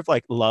just sort of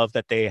like love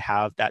that they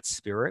have that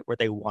spirit where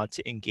they want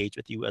to engage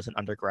with you as an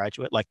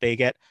undergraduate. Like they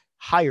get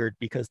hired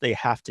because they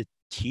have to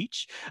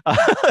teach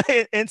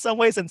in some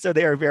ways, and so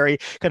they are very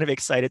kind of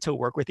excited to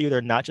work with you.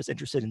 They're not just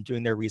interested in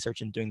doing their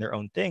research and doing their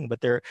own thing, but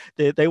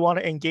they want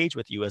to engage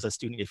with you as a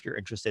student if you're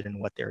interested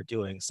in what they're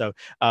doing. So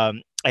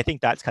I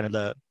think that's kind of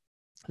the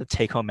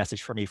take home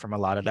message for me from a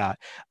lot of that.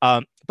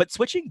 But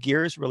switching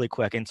gears really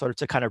quick and sort of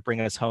to kind of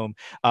bring us home,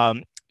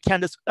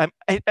 Candice,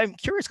 I'm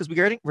curious because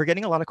we're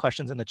getting a lot of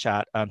questions in the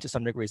chat to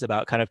some degrees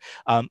about kind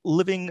of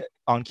living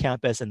on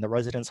campus and the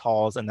residence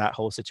halls and that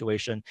whole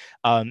situation.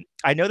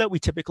 I know that we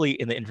typically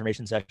in the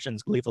information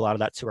sections leave a lot of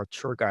that to our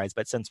tour guides,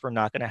 but since we're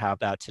not going to have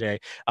that today,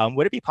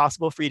 would it be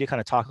possible for you to kind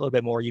of talk a little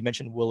bit more? You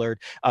mentioned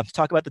Willard, to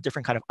talk about the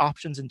different kind of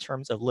options in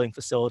terms of living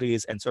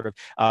facilities and sort of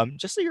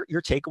just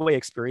your takeaway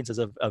experiences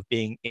of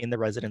being in the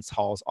residence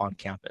halls on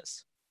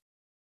campus.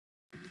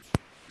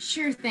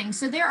 Sure thing.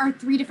 So there are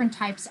three different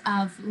types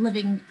of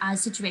living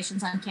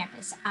situations on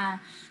campus.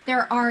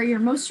 There are your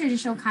most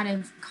traditional kind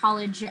of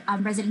college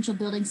residential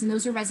buildings, and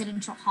those are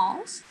residential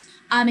halls.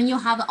 And you'll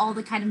have all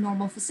the kind of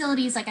normal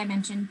facilities, like I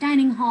mentioned,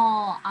 dining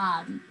hall,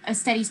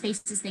 study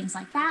spaces, things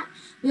like that.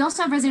 We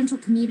also have residential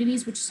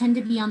communities, which tend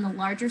to be on the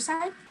larger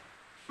side.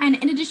 And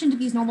in addition to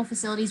these normal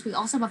facilities, we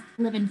also have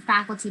a live-in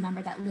faculty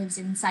member that lives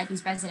inside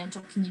these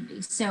residential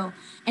communities. So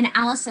in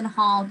Allison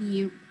Hall,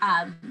 the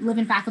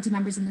live-in faculty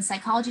members in the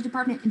psychology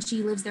department, and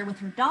she lives there with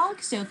her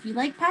dog. So if you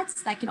like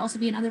pets, that can also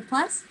be another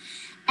plus.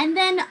 And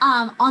then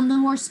on the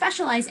more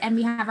specialized end,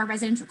 we have our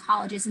residential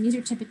colleges, and these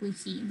are typically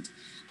themed.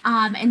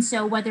 And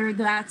so whether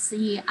that's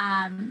the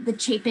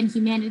Chapin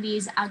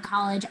Humanities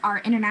College, our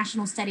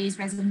International Studies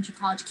Residential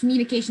College,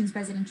 Communications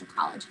Residential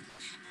College.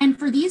 And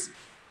for these,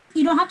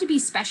 you don't have to be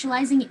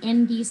specializing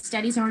in these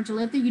studies in order to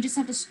live there. You just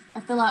have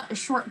to fill out a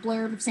short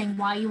blurb of saying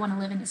why you want to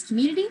live in this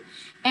community.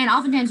 And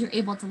oftentimes you're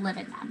able to live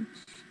in them.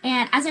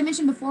 And as I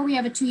mentioned before, we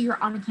have a 2-year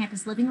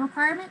on-campus living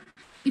requirement.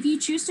 If you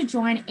choose to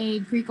join a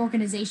Greek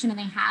organization and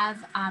they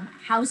have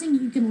housing,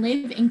 you can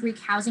live in Greek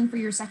housing for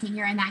your second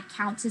year, and that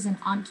counts as an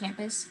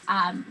on-campus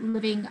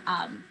living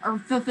or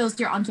fulfills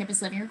your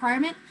on-campus living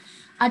requirement.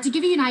 To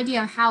give you an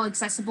idea of how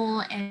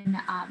accessible and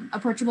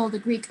approachable the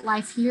Greek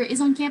life here is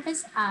on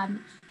campus,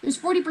 there's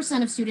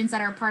 40% of students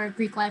that are part of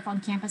Greek life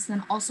on campus,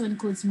 and then also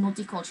includes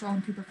multicultural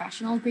and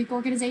pre-professional Greek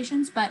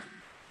organizations. But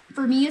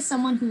for me, as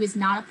someone who is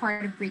not a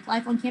part of Greek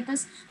life on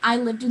campus, I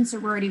lived in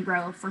sorority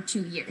row for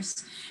 2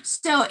 years.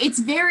 So it's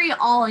very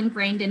all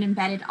ingrained and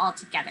embedded all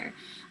together.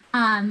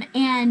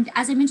 And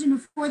as I mentioned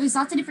before, there's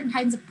lots of different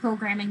kinds of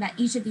programming that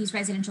each of these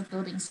residential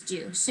buildings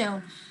do.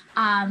 So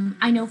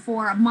I know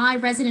for my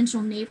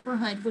residential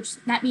neighborhood, which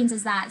that means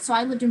is that, so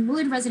I lived in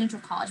Willard Residential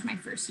College my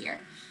first year.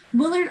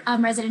 Willard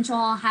Residential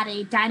Hall had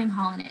a dining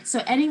hall in it.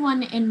 So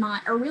anyone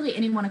or really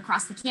anyone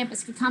across the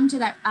campus could come to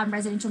that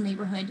residential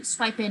neighborhood,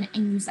 swipe in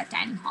and use that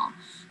dining hall.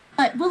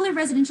 But Willard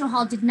Residential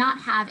Hall did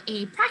not have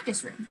a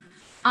practice room.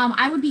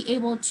 I would be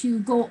able to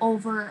go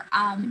over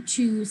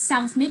to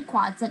South Mid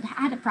Quads that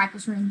had a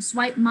practice room,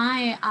 swipe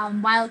my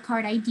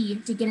wildcard ID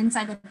to get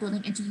inside the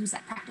building and to use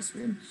that practice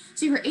room.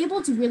 So you were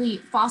able to really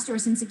foster a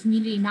sense of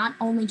community, not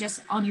only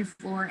just on your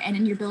floor and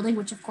in your building,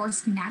 which of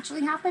course can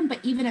naturally happen, but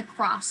even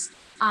across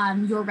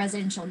your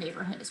residential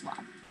neighborhood as well.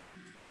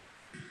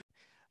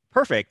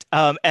 Perfect.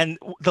 And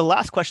the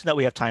last question that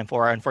we have time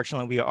for,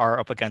 unfortunately, we are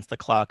up against the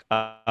clock.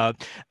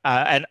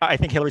 And I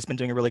think Hillary's been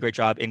doing a really great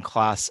job in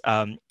class,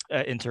 in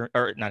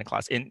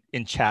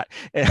chat,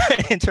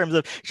 in terms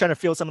of trying to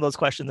field some of those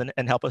questions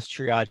and help us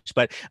triage.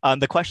 But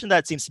the question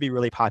that seems to be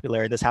really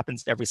popular, and this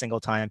happens every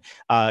single time,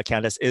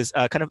 Candice, is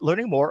kind of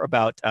learning more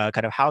about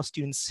kind of how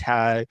students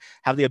have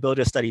the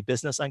ability to study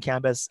business on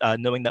campus,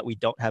 knowing that we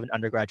don't have an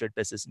undergraduate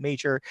business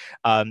major.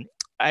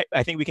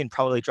 I think we can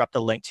probably drop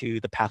the link to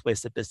the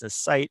Pathways to Business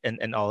site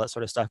and all that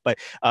sort of stuff. But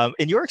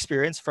in your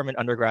experience from an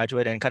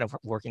undergraduate and kind of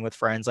working with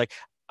friends, like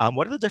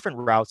what are the different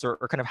routes or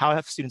kind of how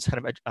have students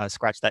kind of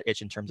scratched that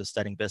itch in terms of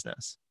studying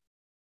business?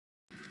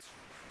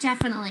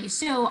 Definitely.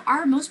 So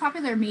our most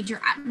popular major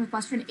at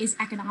Northwestern is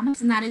economics,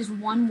 and that is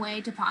one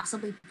way to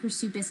possibly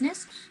pursue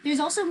business.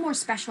 There's also more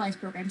specialized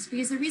programs,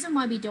 because the reason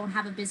why we don't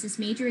have a business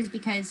major is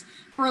because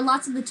for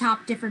lots of the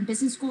top different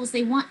business schools,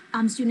 they want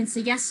students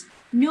to, yes,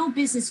 know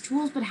business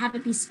tools, but have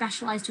it be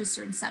specialized to a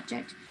certain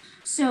subject.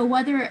 So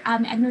whether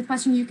at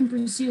Northwestern you can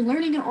pursue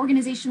learning and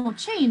organizational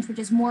change, which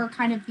is more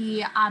kind of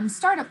the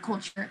startup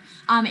culture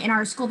in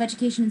our School of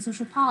Education and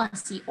Social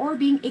Policy, or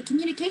being a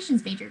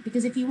communications major,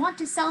 because if you want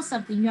to sell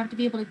something, you have to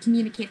be able to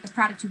communicate the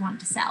product you want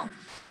to sell.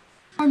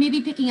 Or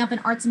maybe picking up an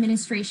arts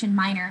administration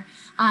minor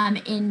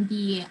in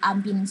the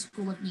Beaman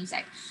School of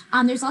Music.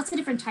 There's lots of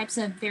different types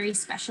of very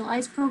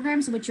specialized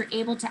programs which you're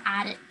able to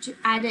add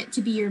it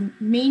to be your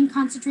main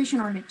concentration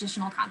or an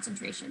additional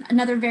concentration.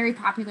 Another very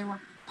popular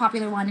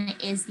one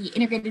is the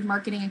Integrated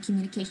Marketing and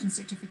Communication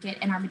Certificate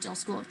in our Medill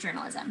School of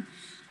Journalism.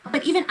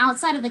 But even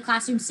outside of the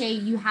classroom, say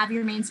you have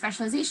your main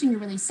specialization, you're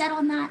really set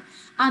on that.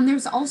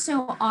 There's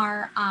also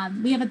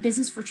we have a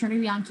business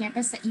fraternity on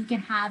campus that you can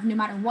have no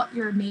matter what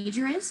your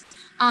major is.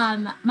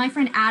 My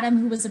friend Adam,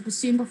 who was a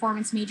bassoon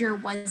performance major,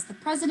 was the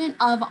president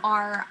of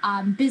our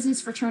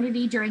business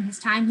fraternity during his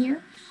time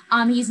here.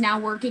 He's now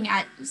working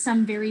at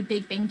some very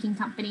big banking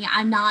company.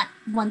 I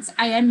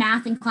am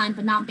math inclined,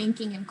 but not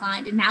banking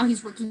inclined. And now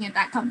he's working at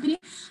that company.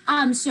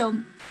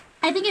 So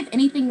I think if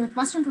anything,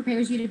 Northwestern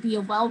prepares you to be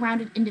a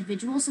well-rounded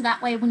individual. So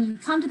that way, when you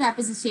come to that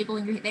business table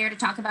and you're there to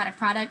talk about a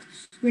product,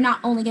 you're not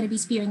only going to be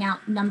spewing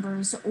out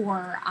numbers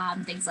or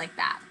things like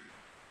that.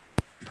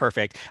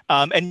 Perfect.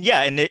 And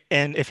yeah,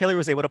 and if Hillary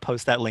was able to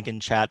post that link in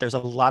chat, there's a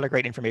lot of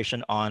great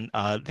information on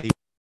the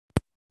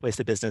Ways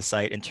to Business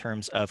site in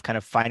terms of kind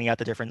of finding out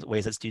the different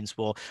ways that students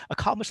will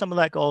accomplish some of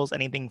that goals,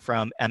 anything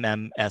from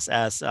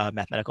MMSS,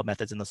 mathematical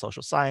methods in the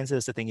social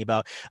sciences, to thinking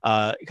about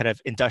kind of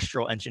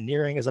industrial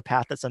engineering as a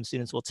path that some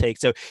students will take.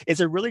 So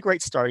it's a really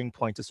great starting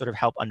point to sort of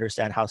help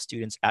understand how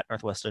students at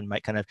Northwestern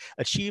might kind of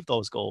achieve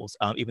those goals,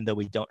 even though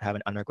we don't have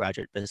an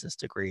undergraduate business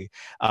degree.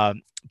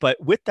 But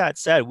with that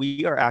said,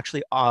 we are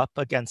actually up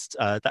against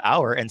the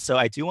hour. And so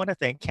I do want to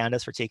thank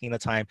Candace for taking the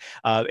time.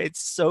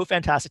 It's so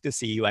fantastic to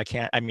see you.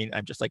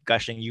 I'm just like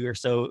gushing. You are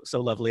so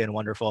lovely and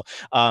wonderful.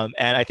 And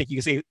I think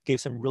you gave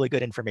some really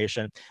good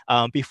information.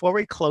 Before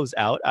we close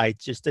out, I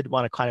just did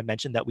want to kind of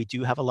mention that we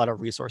do have a lot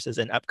of resources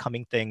and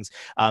upcoming things.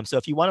 So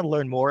if you want to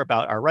learn more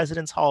about our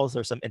residence halls,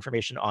 there's some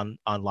information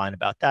online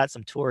about that,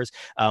 some tours.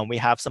 We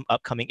have some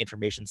upcoming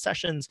information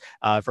sessions,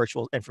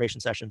 virtual information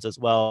sessions as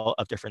well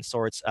of different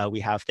sorts.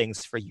 We have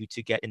things for you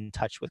to get in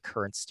touch with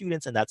current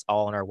students, and that's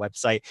all on our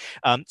website.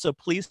 So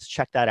please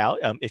check that out.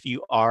 If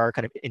you are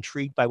kind of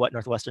intrigued by what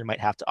Northwestern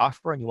might have to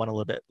offer and you want a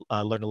little bit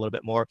learn a little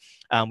bit more,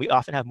 we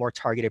often have more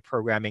targeted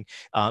programming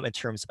in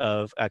terms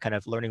of kind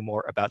of learning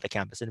more about the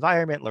campus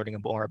environment, learning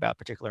more about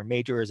particular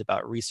majors,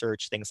 about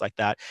research, things like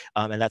that.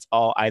 And that's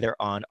all either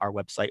on our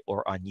website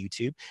or on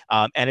YouTube.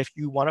 And if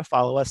you want to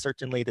follow us,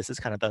 certainly this is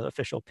kind of the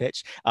official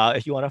pitch.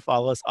 If you want to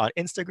follow us on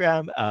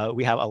Instagram,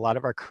 we have a lot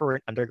of our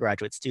current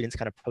undergraduate students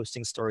kind of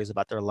posting stories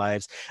about their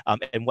lives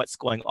and what's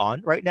going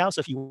on right now. So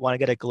if you want to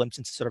get a glimpse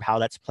into sort of how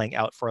that's playing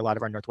out for a lot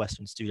of our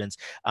Northwestern students,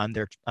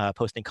 they're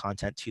posting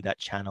content to that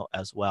channel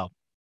as well.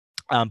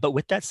 But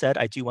with that said,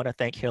 I do want to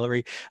thank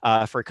Hillary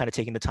for kind of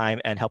taking the time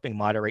and helping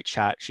moderate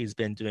chat. She's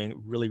been doing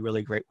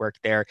really great work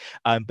there.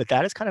 But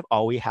that is kind of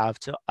all we have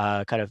to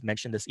kind of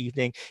mention this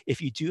evening.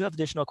 If you do have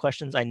additional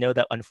questions, I know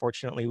that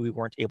unfortunately we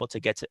weren't able to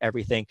get to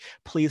everything.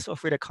 Please feel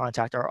free to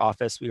contact our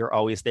office. We are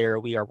always there.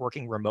 We are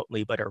working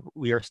remotely, but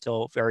we are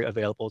still very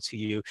available to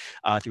you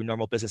through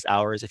normal business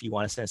hours. If you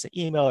want to send us an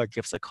email or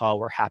give us a call,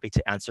 we're happy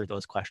to answer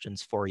those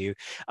questions for you.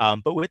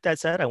 But with that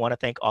said, I want to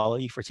thank all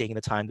of you for taking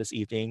the time this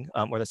evening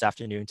or this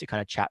afternoon to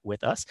kind of chat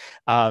with us.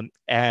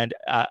 And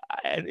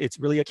it's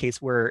really a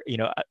case where,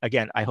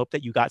 again, I hope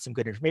that you got some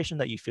good information,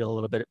 that you feel a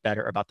little bit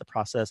better about the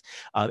process.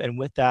 And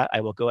with that,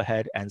 I will go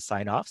ahead and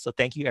sign off. So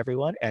thank you,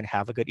 everyone, and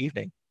have a good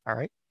evening. All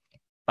right.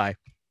 Bye.